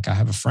cool. Like, I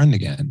have a friend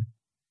again.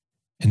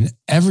 And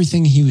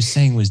everything he was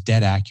saying was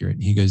dead accurate.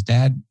 And he goes,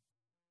 Dad,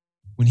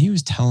 when he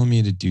was telling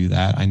me to do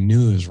that, I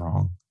knew it was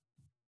wrong.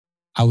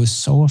 I was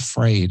so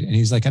afraid. And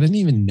he's like, I didn't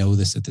even know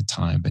this at the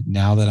time, but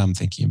now that I'm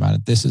thinking about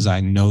it, I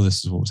know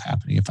this is what was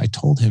happening. If I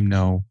told him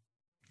no,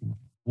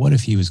 what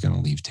if he was going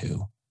to leave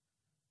too?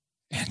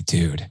 And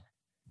dude,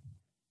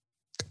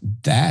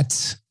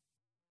 that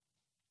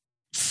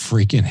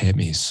freaking hit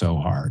me so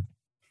hard.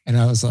 And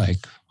I was like,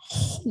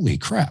 holy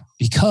crap.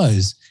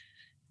 Because,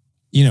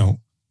 you know,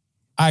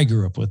 I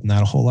grew up with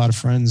not a whole lot of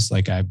friends.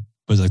 Like, I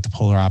was like the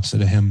polar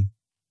opposite of him.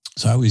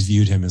 So I always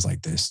viewed him as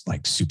like this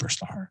like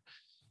superstar.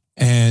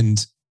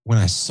 And when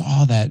I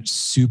saw that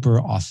super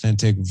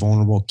authentic,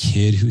 vulnerable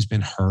kid who's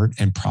been hurt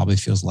and probably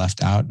feels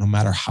left out, no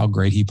matter how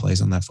great he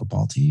plays on that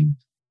football team,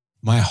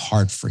 my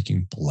heart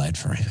freaking bled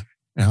for him.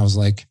 And I was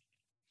like,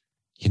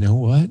 you know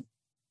what?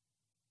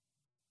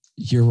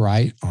 You're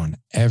right on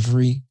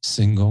every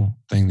single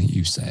thing that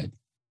you said.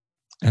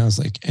 And I was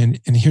like, and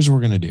here's what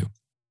we're going to do.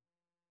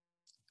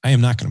 I am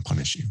not going to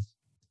punish you.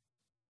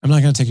 I'm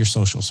not going to take your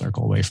social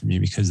circle away from you,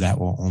 because that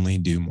will only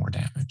do more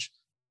damage.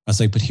 I was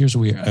like, but here's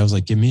what I was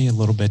like, give me a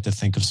little bit to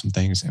think of some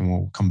things and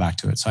we'll come back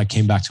to it. So I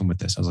came back to him with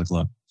this. I was like,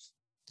 look,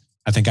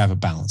 I think I have a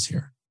balance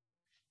here.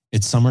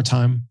 It's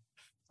summertime.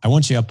 I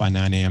want you up by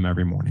 9 a.m.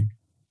 every morning.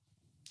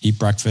 Eat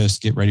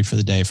breakfast, get ready for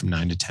the day from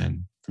 9 to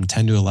 10. From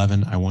 10 to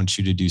 11, I want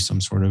you to do some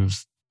sort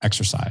of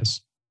exercise.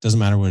 Doesn't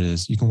matter what it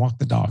is. You can walk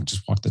the dog.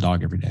 Just walk the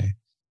dog every day.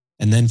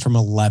 And then from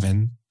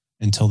 11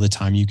 until the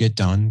time you get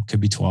done, could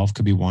be 12,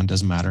 could be 1,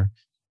 doesn't matter.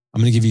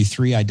 I'm going to give you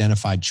 3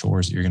 identified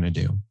chores that you're going to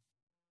do.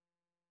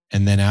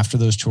 And then after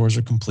those chores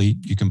are complete,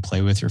 you can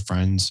play with your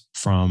friends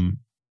from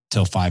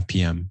till 5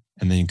 p.m.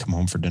 and then you come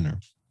home for dinner.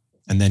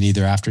 And then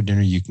either after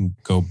dinner, you can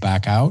go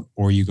back out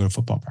or you go to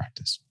football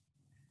practice.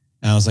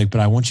 And I was like,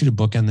 but I want you to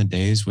bookend the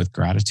days with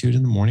gratitude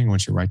in the morning. I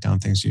want you to write down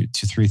 3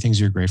 things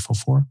you're grateful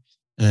for. And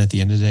then at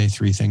the end of the day,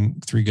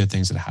 3 good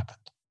things that happened.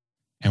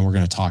 And we're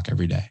going to talk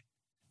every day.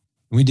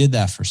 And we did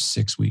that for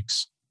 6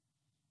 weeks.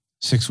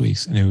 6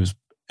 weeks. And it was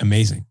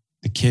amazing.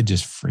 The kid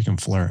just freaking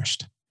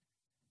flourished.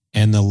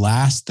 And the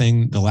last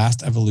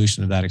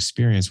evolution of that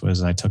experience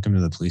was I took him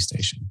to the police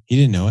station. He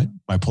didn't know it.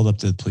 I pulled up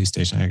to the police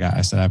station.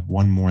 I said, I have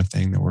one more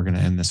thing that we're going to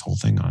end this whole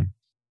thing on.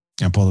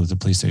 And I pulled up to the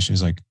police station.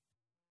 He's like,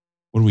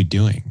 what are we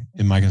doing?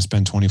 Am I going to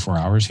spend 24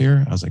 hours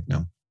here? I was like, no.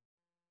 I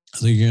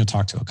was like, you're going to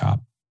talk to a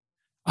cop.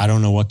 I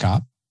don't know what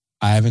cop.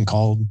 I haven't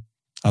called.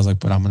 I was like,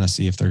 but I'm going to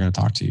see if they're going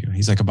to talk to you.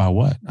 He's like, about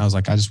what? I was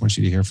like, I just want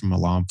you to hear from a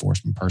law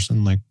enforcement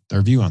person, like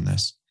their view on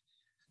this.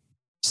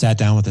 Sat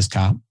down with this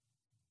cop.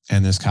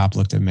 And this cop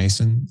looked at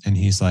Mason and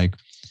he's like,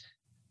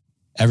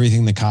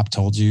 everything the cop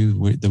told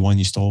you, the one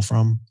you stole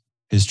from,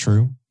 is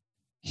true.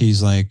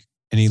 He's like,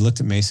 and he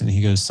looked at Mason and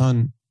he goes,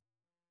 son,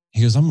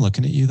 he goes, I'm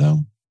looking at you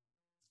though.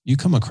 You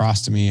come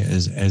across to me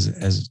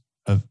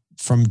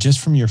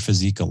from your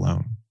physique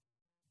alone,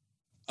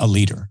 a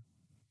leader,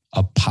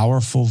 a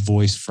powerful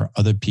voice for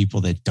other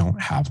people that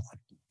don't have one.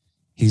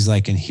 He's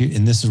like, and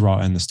this is where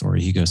I'll end the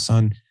story. He goes,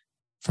 son,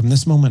 from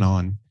this moment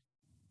on,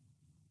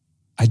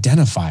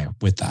 identify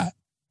with that.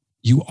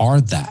 You are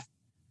that.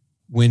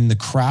 When the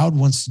crowd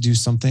wants to do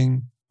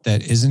something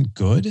that isn't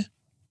good,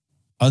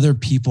 other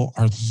people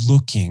are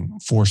looking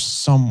for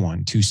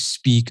someone to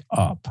speak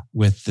up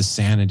with the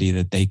sanity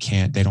that they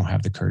don't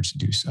have the courage to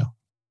do so.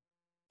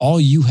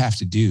 All you have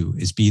to do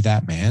is be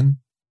that man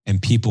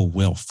and people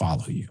will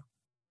follow you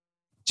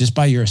just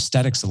by your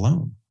aesthetics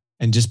alone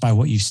and just by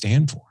what you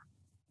stand for.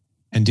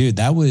 And dude,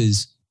 that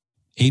was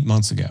 8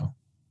 months ago.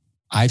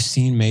 I've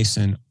seen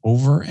Mason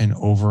over and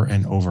over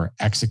and over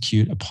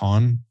execute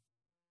upon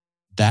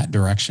that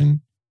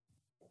direction,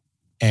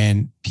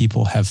 and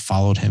people have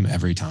followed him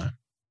every time.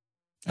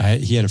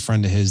 He had a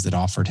friend of his that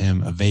offered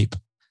him a vape.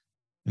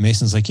 And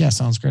Mason's like, yeah,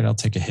 sounds great. I'll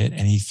take a hit.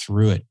 And he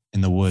threw it in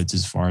the woods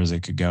as far as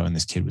it could go. And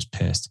this kid was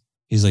pissed.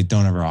 He's like,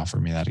 don't ever offer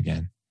me that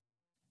again.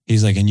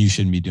 He's like, and you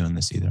shouldn't be doing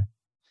this either.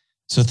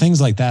 So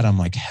things like that, I'm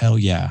like, hell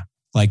yeah.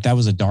 Like that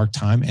was a dark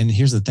time. And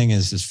here's the thing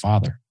is his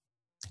father.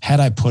 Had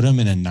I put him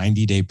in a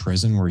 90-day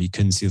prison where he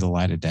couldn't see the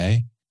light of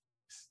day,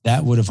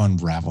 that would have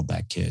unraveled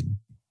that kid,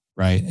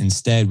 right?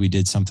 Instead, we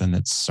did something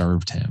that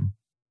served him.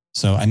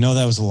 So I know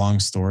that was a long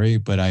story,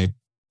 but I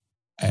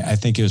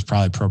think it was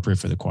probably appropriate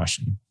for the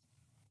question.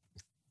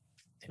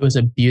 It was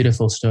a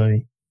beautiful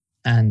story.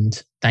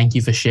 And thank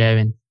you for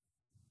sharing,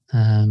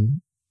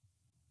 again,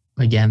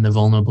 the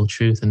vulnerable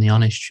truth and the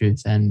honest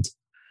truth. And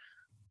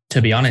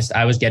to be honest,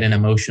 I was getting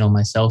emotional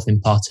myself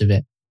in part of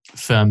it.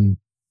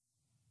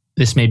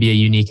 This may be a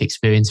unique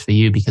experience for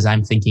you because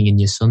I'm thinking in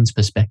your son's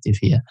perspective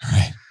here,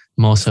 right,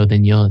 more so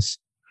than yours.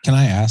 Can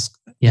I ask?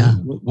 Yeah.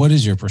 What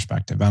is your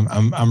perspective?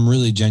 I'm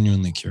really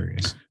genuinely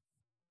curious.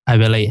 I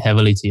relate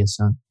heavily to your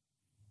son.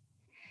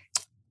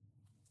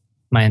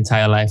 My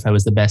entire life, I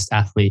was the best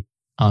athlete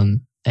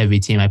on every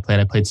team I played.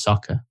 I played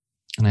soccer,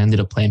 and I ended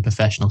up playing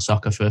professional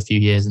soccer for a few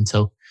years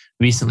until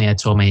recently I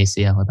tore my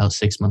ACL about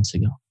 6 months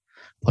ago,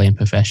 playing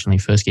professionally,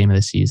 first game of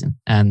the season.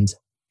 And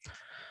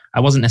I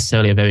wasn't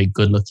necessarily a very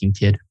good looking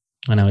kid.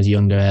 When I was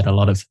younger, I had a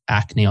lot of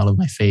acne all over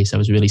my face. I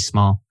was really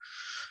small.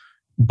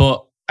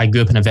 But I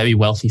grew up in a very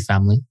wealthy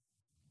family.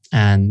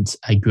 And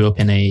I grew up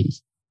in a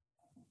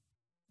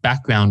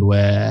background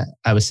where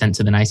I was sent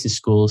to the nicest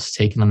schools,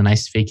 taken on the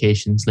nicest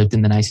vacations, lived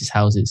in the nicest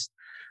houses.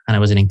 And I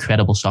was an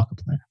incredible soccer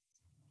player.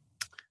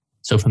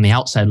 So from the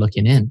outside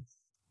looking in,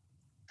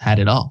 I had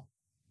it all.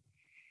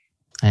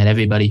 I had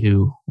everybody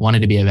who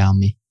wanted to be around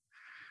me.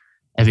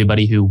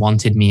 Everybody who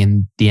wanted me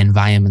in the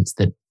environments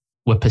that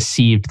were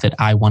perceived that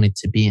I wanted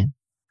to be in.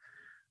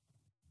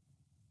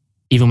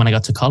 Even when I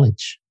got to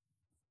college,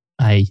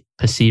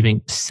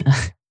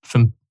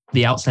 from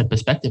the outside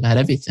perspective, I had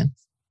everything.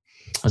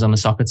 I was on the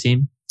soccer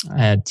team. I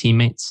had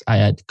teammates. I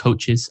had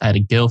coaches. I had a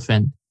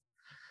girlfriend.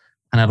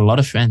 And I had a lot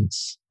of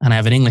friends. And I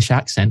have an English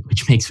accent,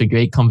 which makes for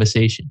great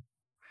conversation.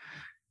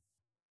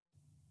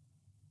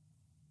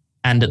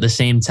 And at the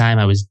same time,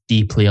 I was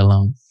deeply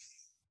alone.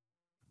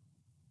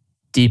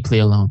 Deeply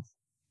alone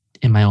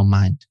in my own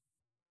mind.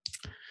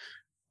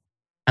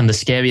 And the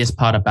scariest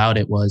part about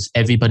it was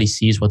everybody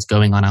sees what's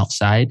going on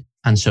outside.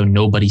 And so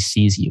nobody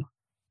sees you.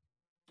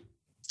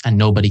 And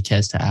nobody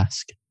cares to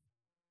ask.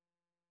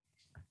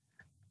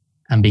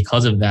 And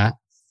because of that,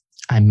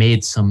 I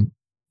made some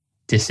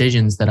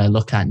decisions that I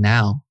look at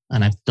now.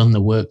 And I've done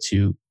the work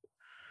to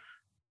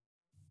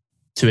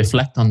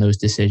reflect on those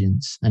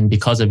decisions. And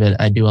because of it,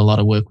 I do a lot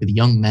of work with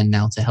young men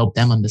now to help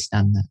them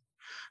understand that.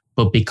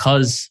 But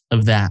because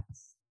of that,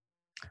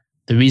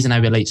 the reason I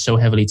relate so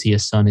heavily to your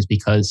son is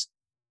because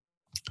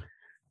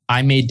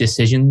I made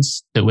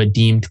decisions that were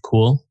deemed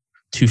cool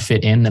to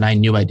fit in that I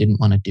knew I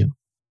didn't want to do.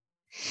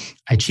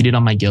 I cheated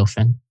on my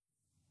girlfriend.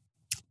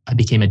 I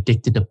became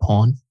addicted to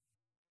porn.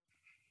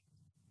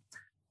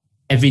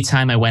 Every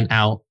time I went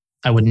out,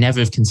 I would never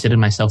have considered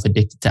myself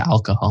addicted to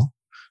alcohol,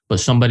 but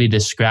somebody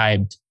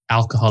described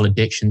alcohol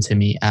addiction to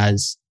me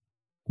as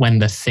when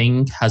the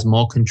thing has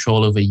more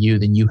control over you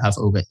than you have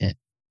over it.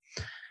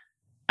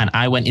 And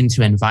I went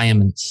into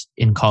environments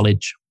in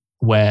college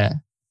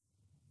where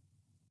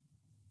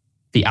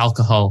the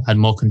alcohol had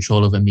more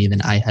control over me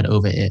than I had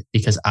over it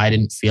because I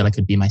didn't feel I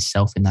could be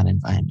myself in that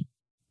environment.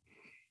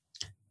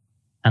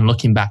 And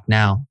looking back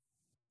now,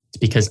 it's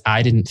because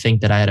I didn't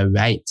think that I had a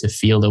right to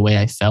feel the way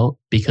I felt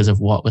because of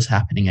what was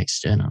happening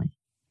externally.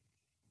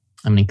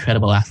 I'm an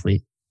incredible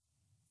athlete.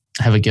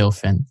 I have a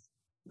girlfriend.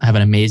 I have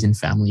an amazing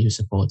family who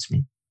supports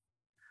me.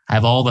 I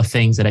have all the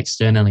things that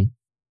externally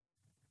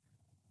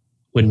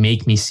would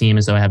make me seem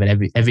as though I have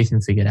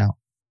everything figured out.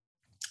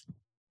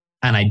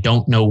 And I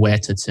don't know where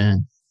to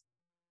turn.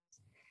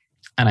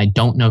 And I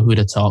don't know who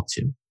to talk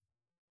to.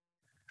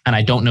 And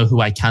I don't know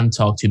who I can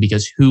talk to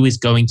because who is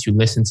going to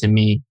listen to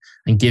me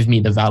and give me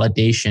the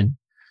validation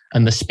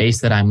and the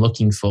space that I'm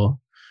looking for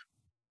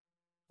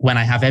when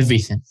I have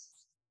everything?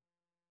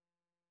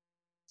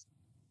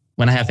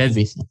 When I have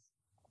everything.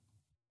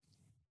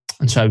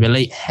 And so I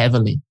relate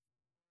heavily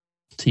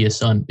to your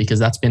son because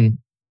that's been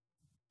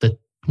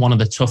one of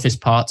the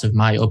toughest parts of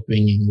my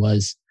upbringing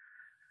was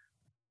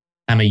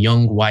I'm a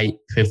young, white,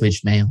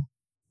 privileged male.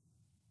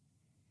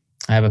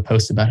 I have a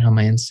post about it on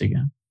my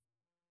Instagram.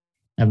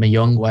 I'm a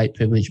young, white,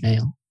 privileged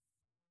male.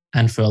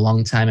 And for a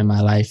long time in my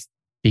life,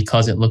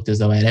 because it looked as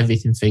though I had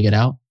everything figured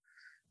out,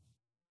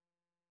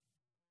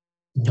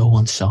 no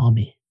one saw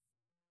me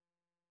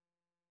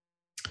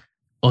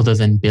other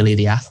than Billy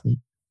the athlete.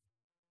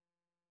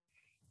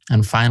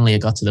 And finally, I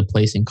got to the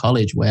place in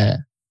college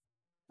where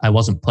I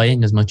wasn't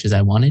playing as much as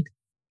I wanted.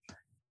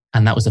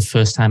 And that was the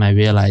first time I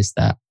realized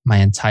that my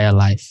entire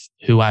life,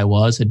 who I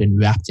was, had been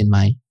wrapped in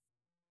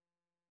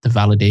the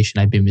validation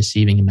I'd been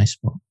receiving in my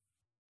sport.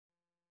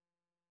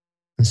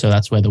 And so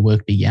that's where the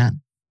work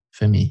began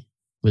for me,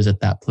 was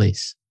at that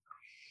place.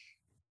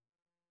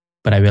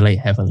 But I relate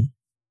heavily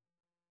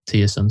to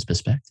your son's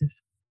perspective.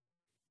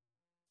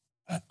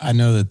 I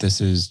know that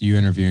this is you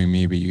interviewing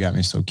me, but you got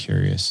me so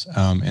curious.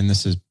 And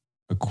this is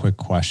a quick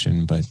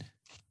question, but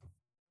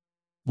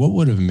what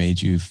would have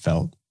made you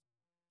felt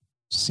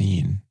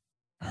seen,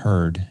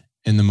 heard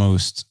in the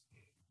most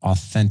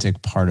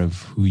authentic part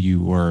of who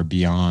you were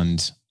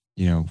beyond,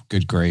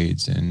 good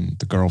grades and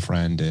the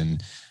girlfriend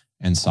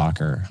and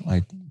soccer?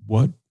 Like,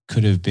 what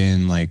could have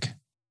been like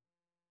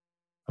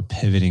a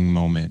pivoting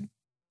moment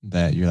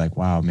that you're like,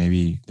 wow,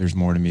 maybe there's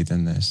more to me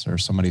than this, or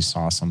somebody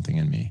saw something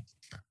in me?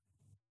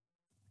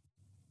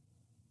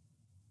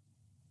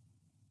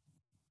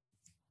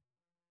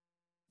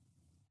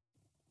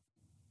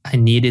 I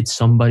needed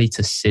somebody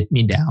to sit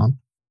me down,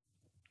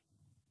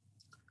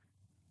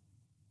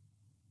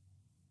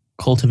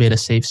 cultivate a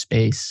safe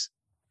space,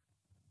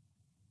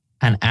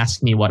 and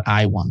ask me what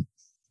I want.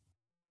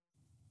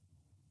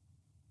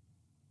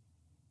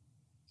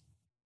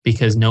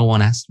 Because no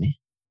one asked me.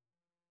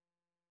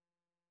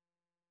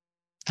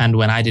 And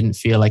when I didn't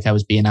feel like I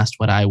was being asked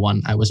what I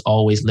want, I was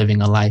always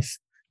living a life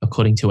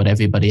according to what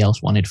everybody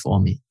else wanted for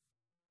me.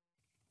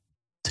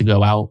 To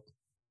go out,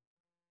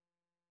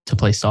 to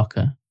play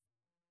soccer,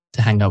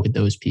 to hang out with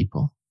those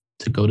people,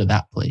 to go to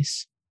that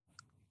place.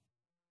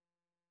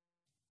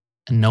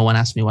 And no one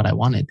asked me what I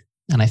wanted.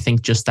 And I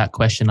think just that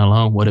question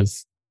alone would have,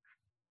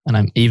 and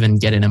I'm even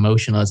getting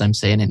emotional as I'm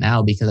saying it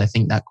now, because I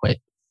think that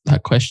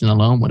question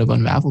alone would have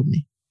unraveled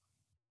me.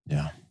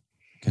 Yeah,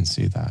 I can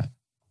see that.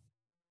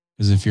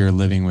 Because if you're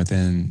living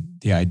within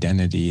the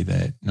identity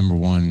that, number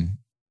one,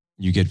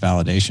 you get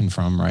validation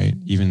from, right?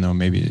 Even though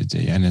maybe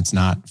it's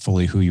not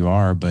fully who you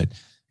are, but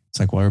it's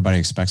like, well, everybody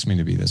expects me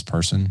to be this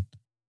person.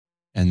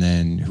 And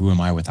then who am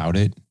I without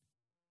it?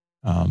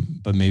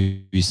 But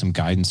maybe some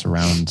guidance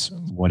around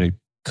what it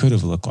could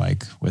have looked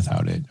like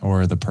without it,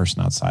 or the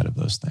person outside of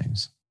those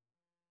things.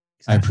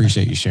 Exactly. I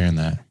appreciate you sharing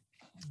that.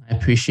 I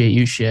appreciate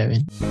you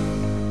sharing.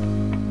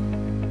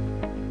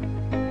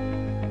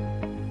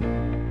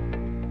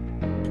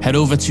 Head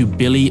over to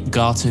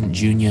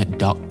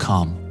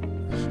billygartonjr.com.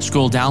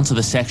 Scroll down to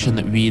the section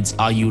that reads,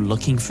 "Are you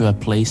looking for a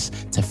place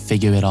to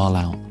figure it all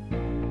out?"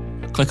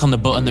 Click on the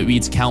button that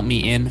reads "Count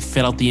me in,"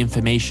 fill out the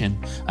information,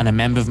 and a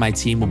member of my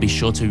team will be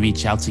sure to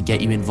reach out to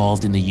get you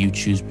involved in the You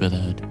Choose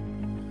Brotherhood.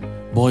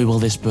 Boy, will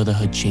this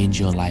brotherhood change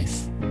your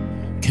life.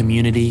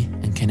 Community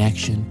and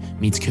connection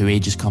meets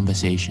courageous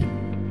conversation.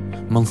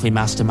 Monthly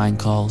mastermind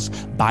calls,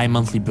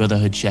 bi-monthly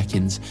brotherhood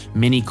check-ins,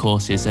 mini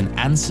courses, and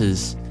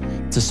answers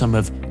to some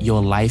of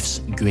your life's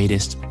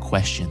greatest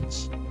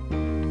questions.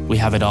 We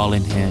have it all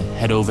in here.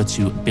 Head over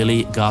to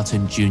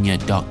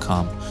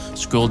billygartonjr.com.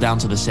 Scroll down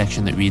to the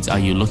section that reads, "Are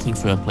you looking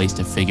for a place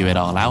to figure it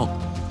all out?"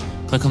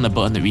 Click on the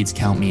button that reads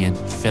 "Count me in,"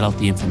 fill out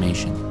the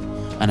information,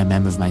 and a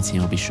member of my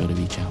team will be sure to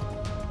reach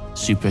out.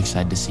 Super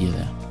excited to see you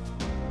there.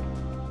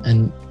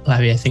 And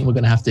Larry, I think we're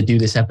going to have to do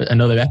this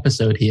another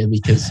episode here,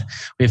 because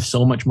we have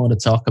so much more to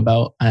talk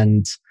about,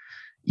 and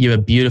you're a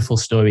beautiful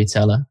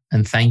storyteller.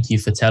 And thank you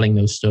for telling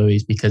those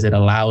stories, because it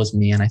allows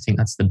me, and I think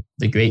that's the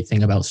great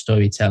thing about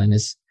storytelling,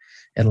 is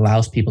it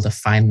allows people to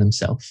find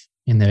themselves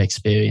in their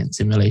experience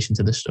in relation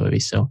to the story.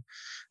 So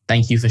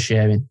thank you for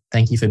sharing.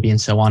 Thank you for being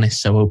so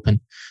honest, so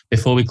open.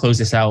 Before we close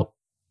this out,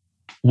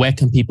 where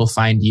can people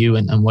find you,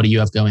 and what do you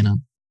have going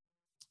on?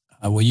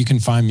 Well, you can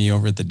find me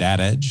over at the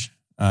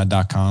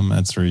dadedge.com.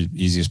 That's the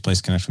easiest place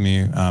to connect with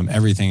me.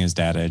 Everything is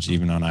Dad Edge,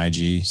 even on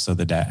IG. So at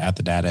the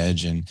Dad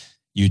Edge, and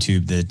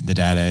YouTube, the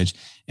Dad Edge.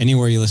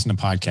 Anywhere you listen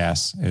to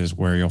podcasts is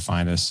where you'll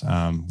find us.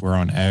 We're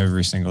on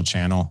every single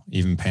channel,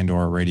 even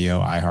Pandora Radio,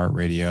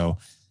 iHeartRadio,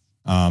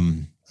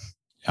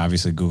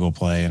 obviously Google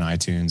Play and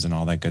iTunes and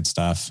all that good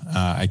stuff.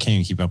 I can't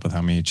even keep up with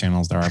how many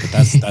channels there are, but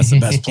that's the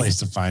best place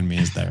to find me,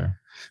 is there.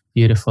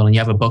 Beautiful. And you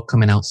have a book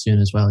coming out soon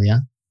as well, yeah?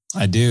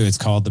 I do. It's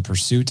called The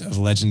Pursuit of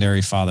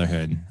Legendary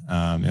Fatherhood.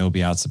 It will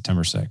be out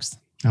September 6th.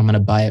 I'm going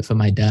to buy it for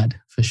my dad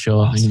for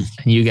sure. Awesome.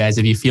 And you guys,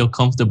 if you feel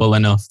comfortable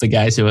enough, the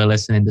guys who are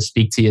listening, to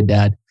speak to your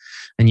dad,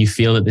 and you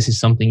feel that this is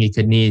something he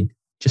could need,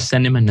 just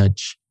send him a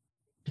nudge.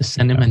 Just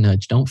send him a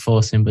nudge. Don't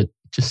force him, but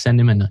just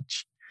send him a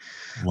nudge.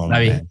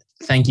 Larry,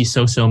 thank you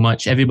so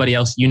much. Everybody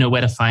else, you know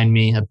where to find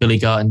me at Billy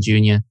Garton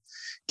Jr.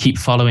 Keep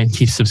following,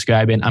 keep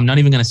subscribing. I'm not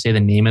even going to say the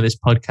name of this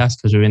podcast,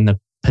 because we're in the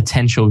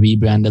potential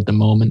rebrand at the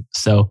moment.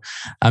 So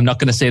I'm not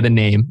going to say the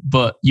name,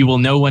 but you will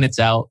know when it's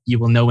out. You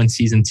will know when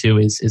season 2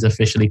 is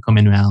officially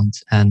coming around.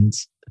 And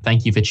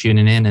thank you for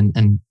tuning in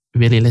and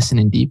really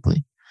listening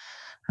deeply.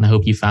 And I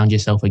hope you found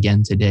yourself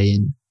again today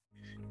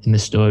in the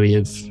story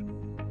of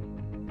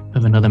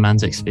another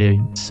man's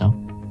experience. So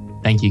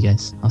thank you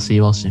guys. I'll see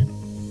you all soon.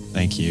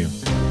 Thank you.